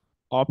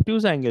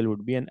 Obtuse angle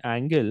would be an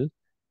angle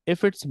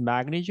if its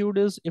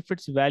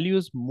value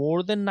is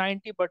more than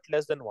 90 but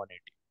less than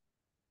 180.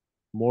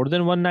 More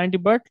than 190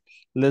 but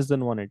less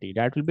than 180.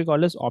 That will be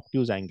called as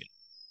obtuse angle.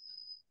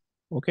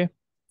 Okay.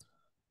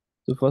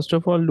 So first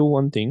of all, do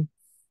one thing.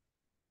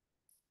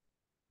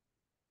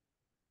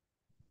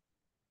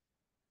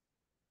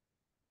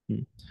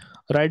 Hmm.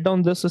 Write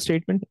down this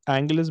statement.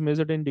 Angle is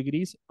measured in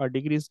degrees. A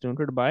degree is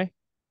denoted by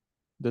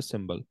this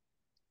symbol.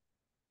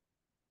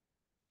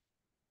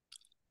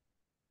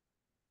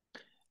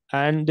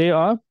 And there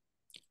are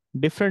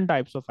different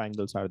types of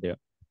angles are there.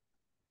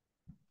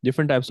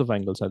 Different types of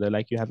angles are there.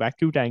 Like you have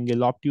acute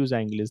angle, obtuse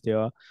angle is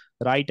there,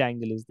 right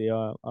angle is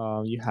there.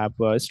 You have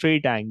a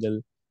straight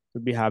angle.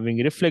 You'll be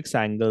having reflex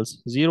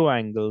angles, zero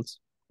angles,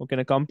 okay,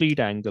 a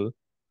complete angle.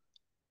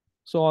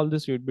 So all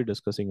this you'd be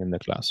discussing in the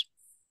class.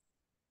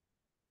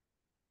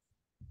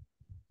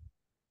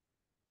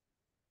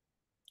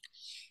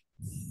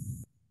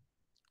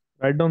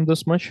 Write down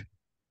this much.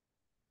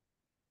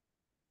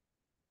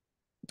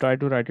 Try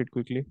to write it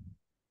quickly.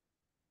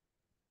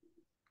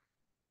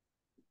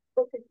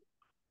 Okay.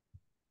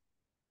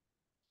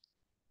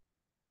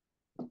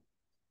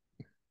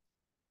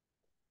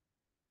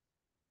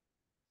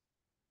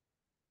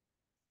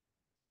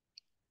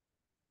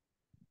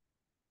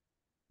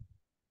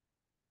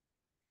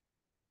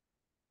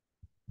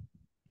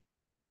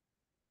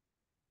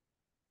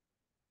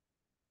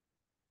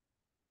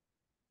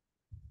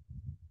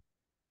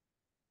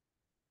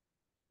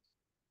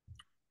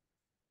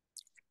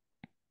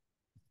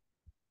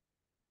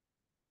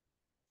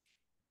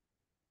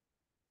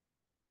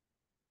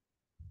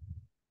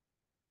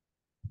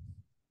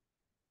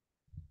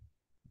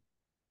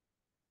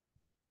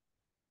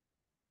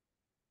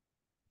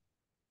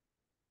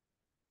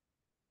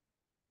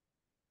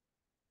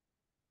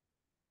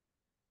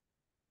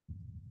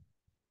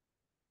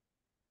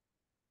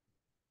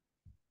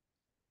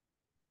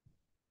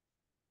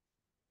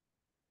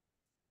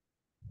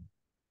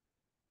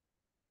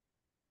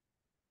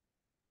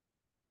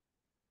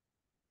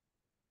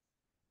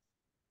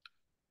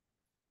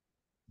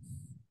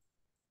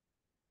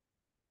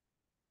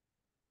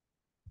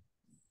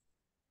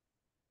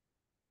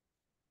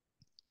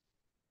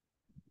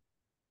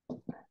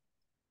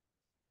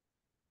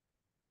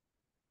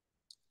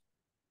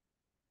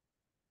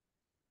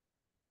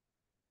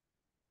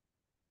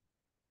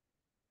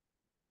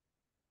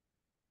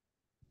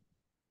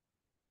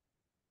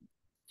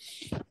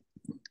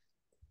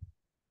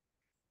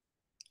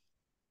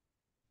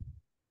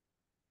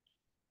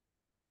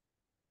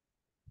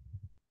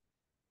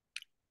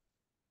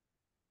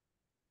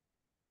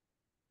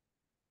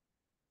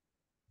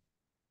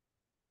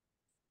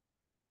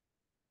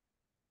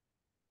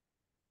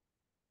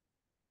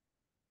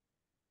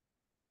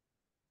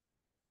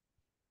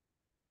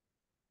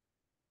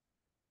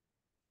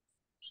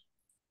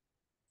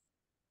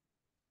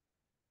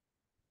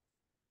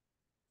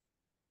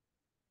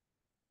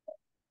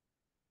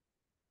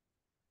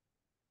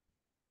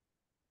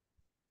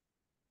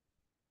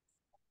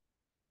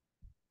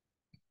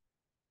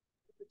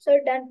 So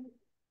done.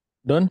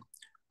 Done.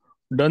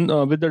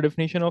 Done with the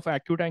definition of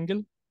acute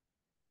angle.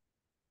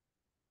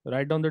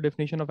 Write down the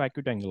definition of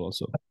acute angle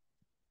also.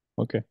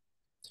 Okay.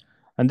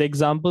 And the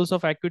examples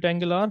of acute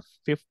angle are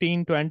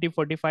 15, 20,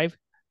 45.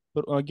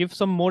 Give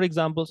some more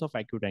examples of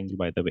acute angle,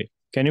 by the way.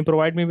 Can you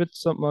provide me with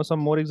some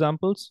more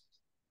examples?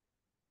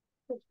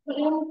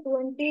 15,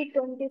 20,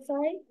 25,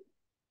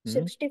 Hmm.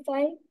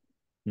 65,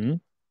 Hmm.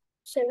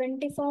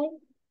 75,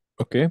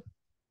 Okay.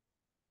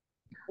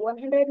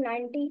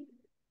 190.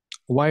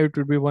 Why it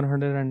would be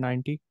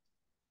 190?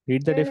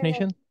 Read the No, no, no.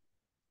 definition.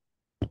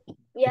 It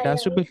Yeah,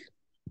 has yeah, to be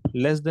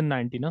less than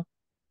 90, no?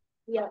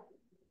 yeah.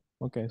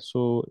 Okay.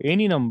 So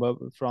any number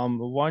from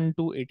 1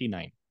 to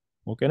 89.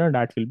 Okay, now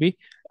that will be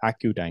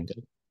acute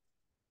angle.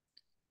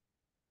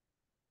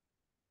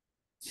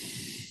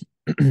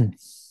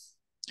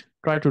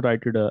 Try to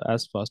write it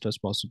as fast as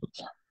possible.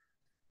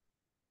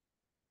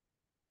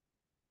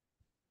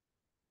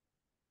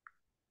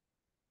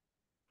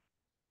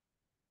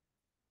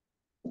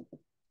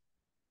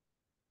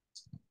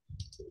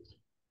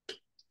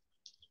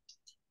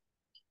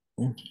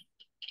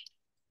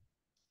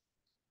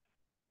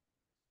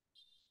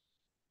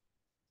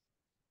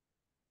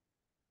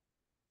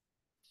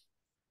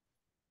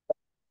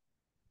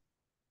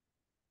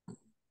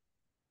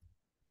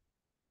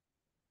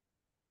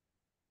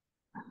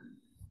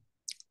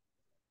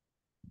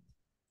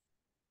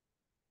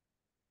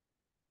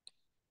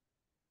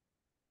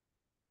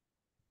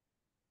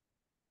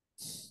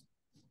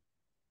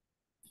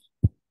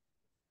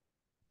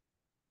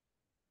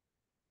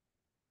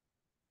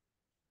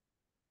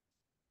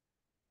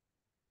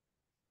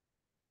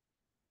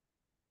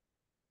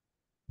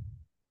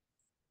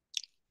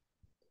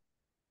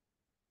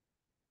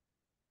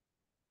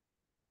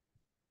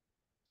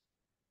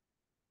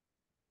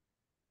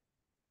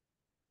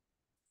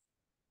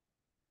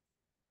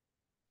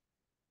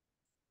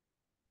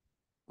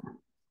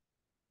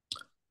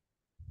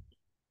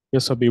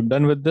 Yes, Habib,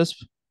 done with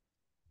this?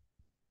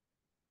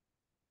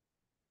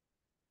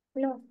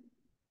 No.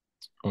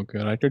 Okay,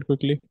 write it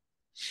quickly.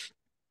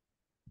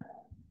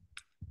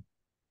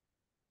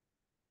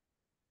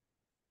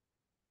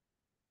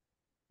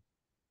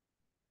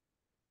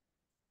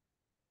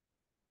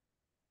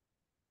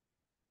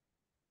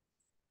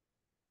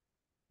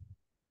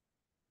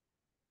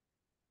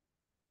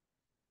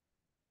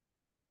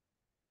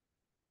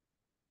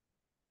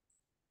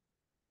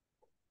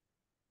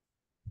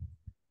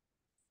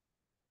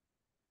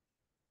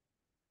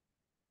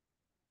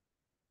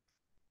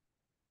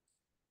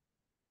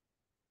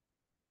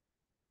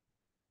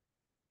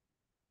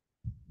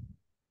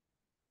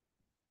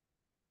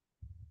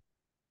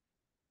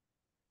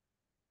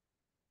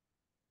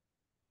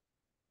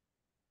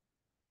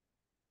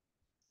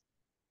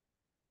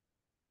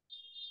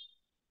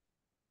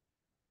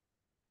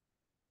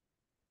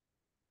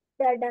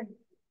 Yeah, done.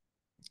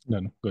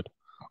 Done. Good.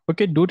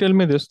 Okay, do tell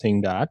me this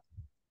thing that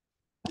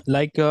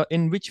like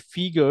in which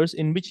figures,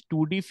 in which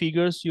 2D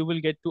figures you will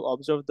get to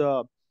observe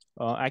the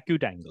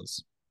acute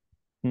angles.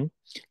 Hmm?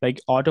 Like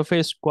out of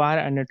a square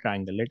and a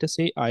triangle. Let us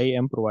say I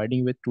am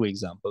providing with two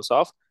examples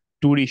of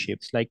 2D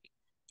shapes. Like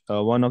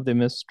one of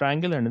them is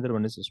triangle, another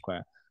one is a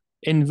square.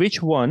 In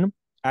which one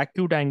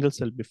acute angles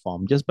will be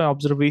formed? Just by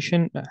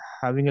observation,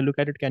 having a look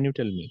at it, can you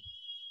tell me?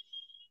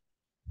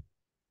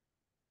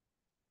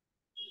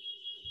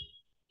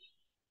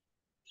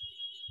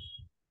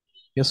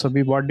 Yes,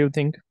 Abhi, what do you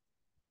think?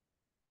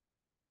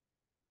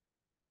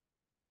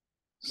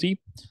 See,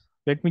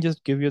 let me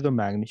just give you the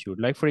magnitude.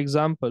 Like for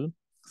example,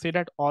 say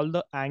that all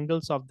the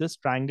angles of this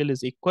triangle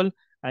is equal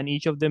and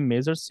each of them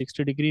measures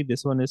 60 degree.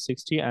 This one is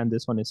 60 and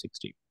this one is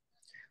 60.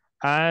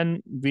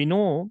 And we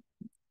know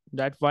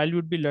that while you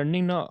would be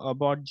learning now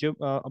about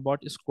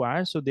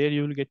squares, so there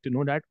you will get to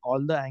know that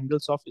all the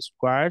angles of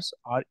squares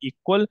are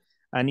equal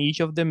and each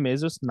of them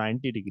measures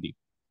 90 degree.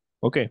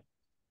 Okay.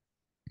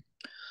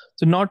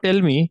 So now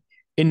tell me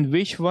in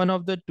which one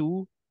of the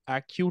two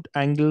acute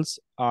angles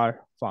are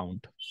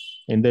found,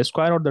 in the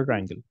square or the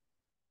triangle?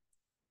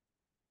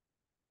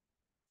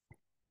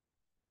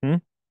 Hmm?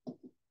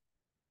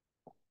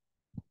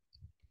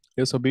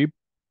 Yes, Habib.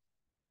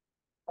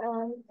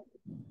 Um,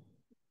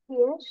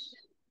 yes.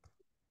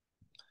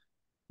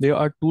 There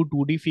are two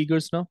 2D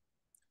figures now.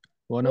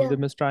 One of Yeah.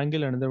 them is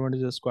triangle, another one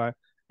is a square.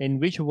 In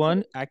which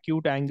one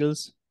acute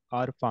angles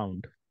are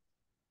found?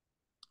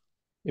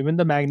 Even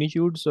the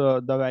magnitudes, the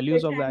The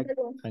values of the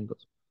triangle one.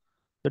 angles.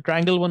 The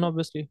triangle one,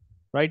 obviously,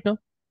 right now.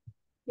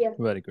 Yeah.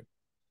 Very good.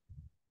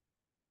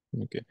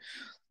 Okay.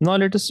 Now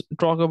let us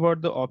talk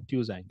about the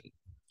obtuse angle.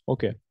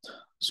 Okay.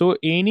 So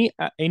any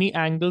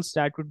angles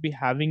that would be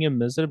having a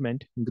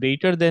measurement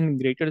greater than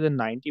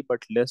 90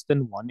 but less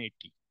than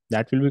 180,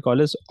 that will be called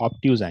as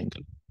obtuse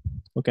angle.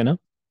 Okay, now.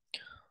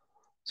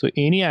 So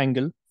any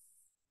angle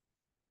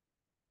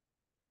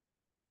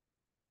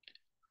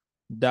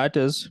that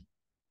is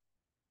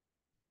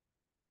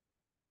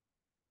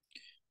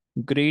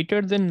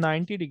greater than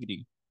 90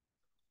 degree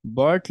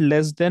but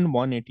less than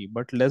 180,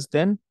 but less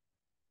than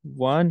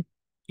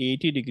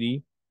 180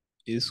 degree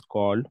is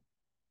called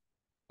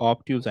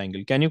obtuse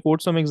angle. Can you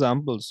quote some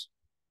examples?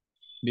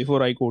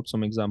 Before I quote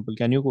some example,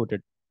 can you quote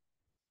it?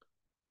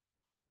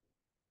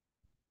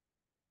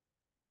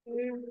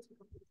 Mm,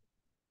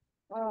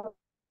 um,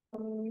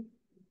 Hmm.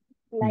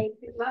 like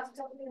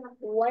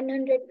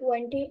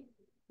 120,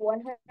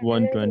 100,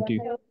 120.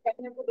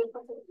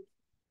 115.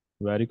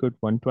 Very good.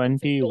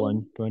 120,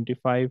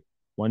 125,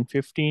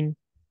 115.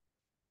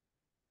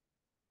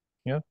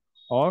 Yeah.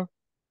 Or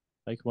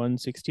like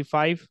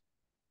 165,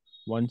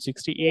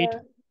 168, Yeah,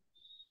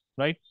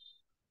 right?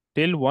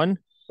 Till 1,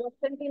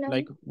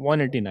 like 129.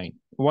 189,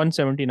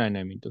 179,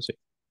 I mean to say.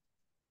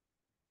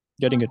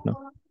 Getting it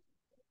now?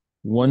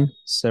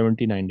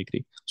 179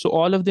 degree. So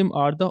all of them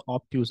are the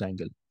obtuse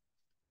angle.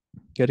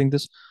 Getting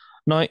this?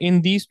 Now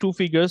in these two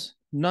figures,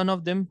 none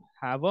of them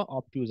have a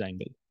obtuse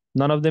angle.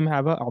 None of them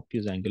have a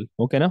obtuse angle.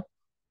 Okay, now?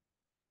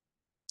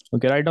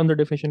 Okay, write down the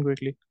definition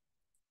quickly.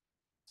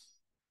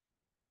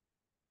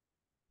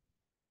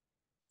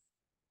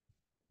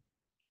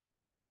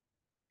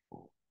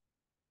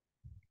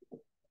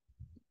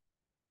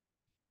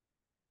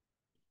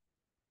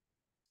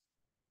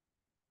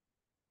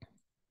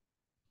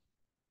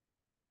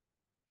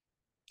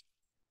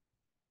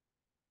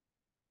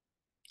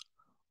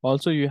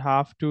 Also, you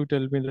have to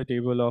tell me the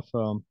table of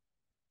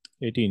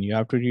 18. You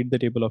have to read the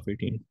table of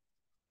 18.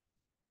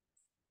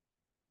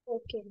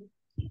 Okay.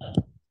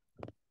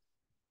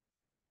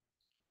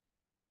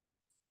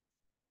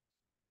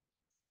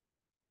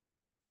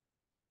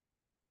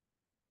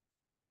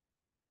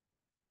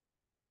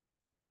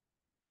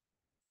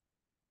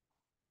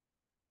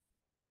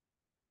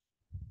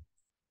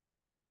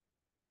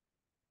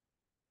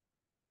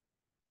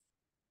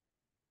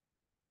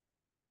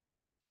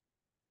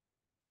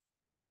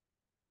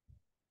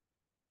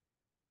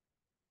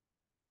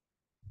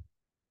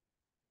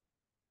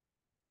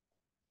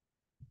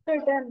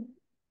 So done.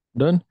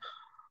 Done?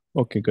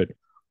 Okay, good.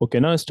 Okay,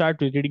 now start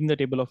reading the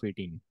table of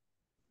 18.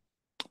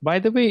 By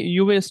the way,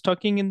 you were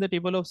stuck in the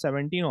table of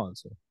 17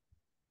 also.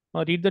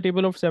 Now read the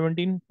table of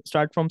 17.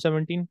 Start from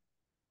 17.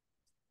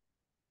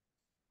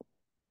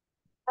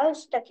 I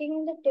was stucking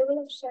in the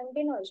table of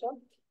 17 also.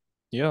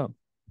 Yeah.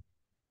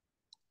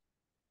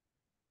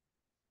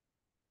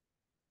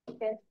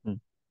 Okay. Hmm.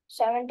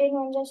 17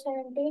 ones are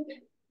 17.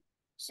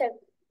 Se-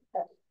 uh,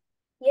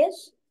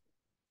 yes.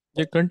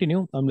 Yeah,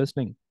 continue. I'm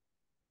listening.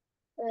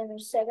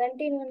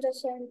 17 ones are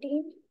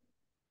 17.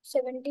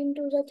 17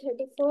 twos are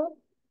 34.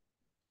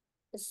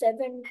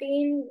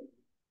 17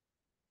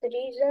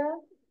 threes are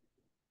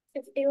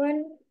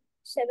 51. Hmm.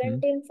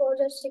 17 fours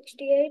are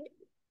 68.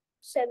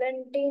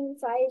 17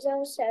 fives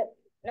are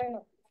no,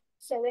 no.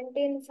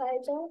 17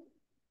 fives are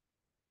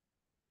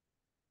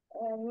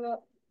um,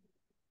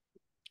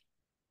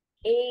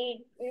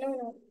 8, no,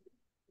 no,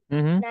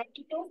 Mm-hmm.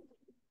 92.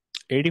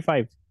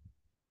 85.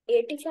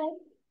 85.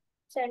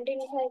 17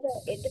 fives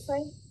are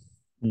 85.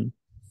 Hmm.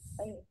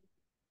 Um,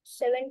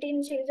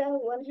 17 six are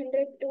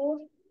 102.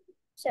 Hmm.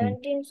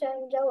 17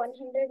 sevens are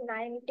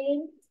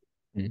 119.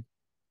 Hmm.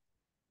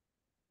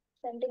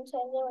 17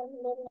 sevens are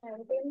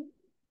 119.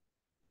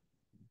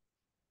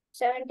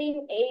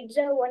 17 eights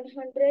are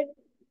 100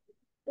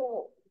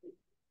 to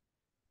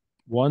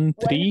 1,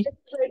 3,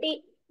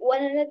 130,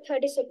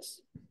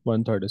 136.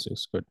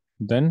 136. Good.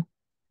 Then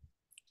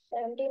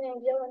 17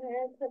 nines are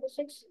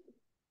 136.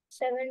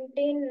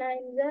 17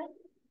 nines are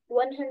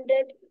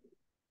 100,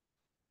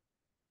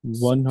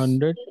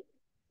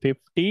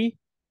 150,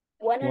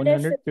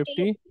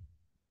 152,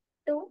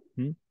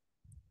 150,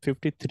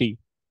 53.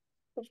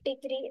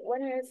 53,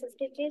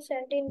 153.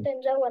 17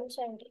 tens are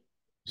 170.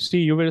 See,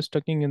 you were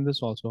stuck in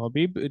this also.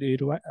 Habib,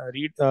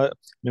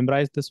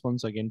 memorize this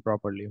once again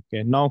properly.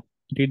 Okay. Now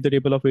read the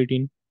table of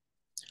 18.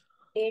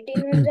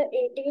 18 ones are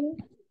 18.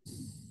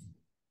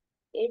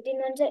 18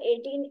 ones are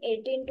 18.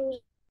 18 twos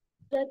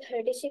are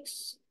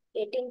 36.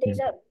 18 Hmm. threes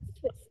are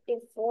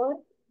 54.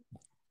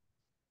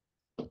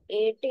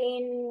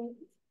 18,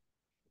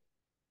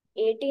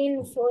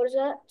 18 fours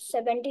are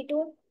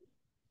 72.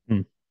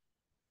 Hmm.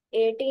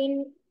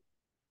 18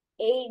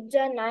 eights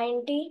are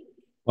 90.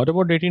 What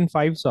about 18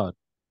 fives are?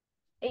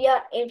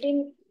 Yeah,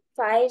 18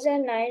 fives are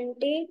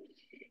 90.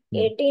 Hmm.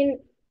 18,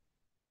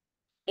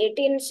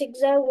 18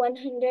 six are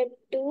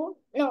 102.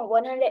 No,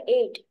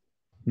 108.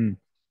 Hmm.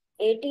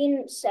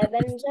 18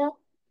 sevens are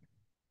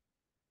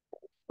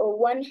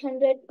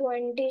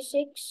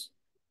 126.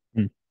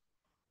 Hmm.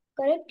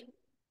 Correct?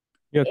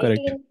 Yeah, correct.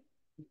 18,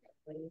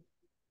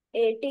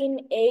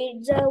 18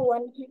 eights are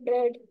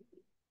 100.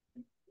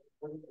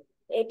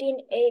 18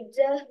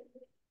 8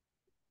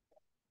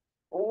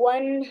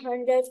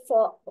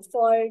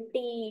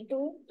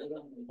 142.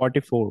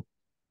 44.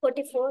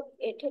 44.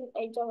 18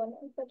 8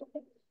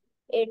 144.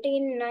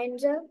 18 9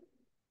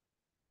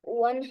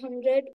 100.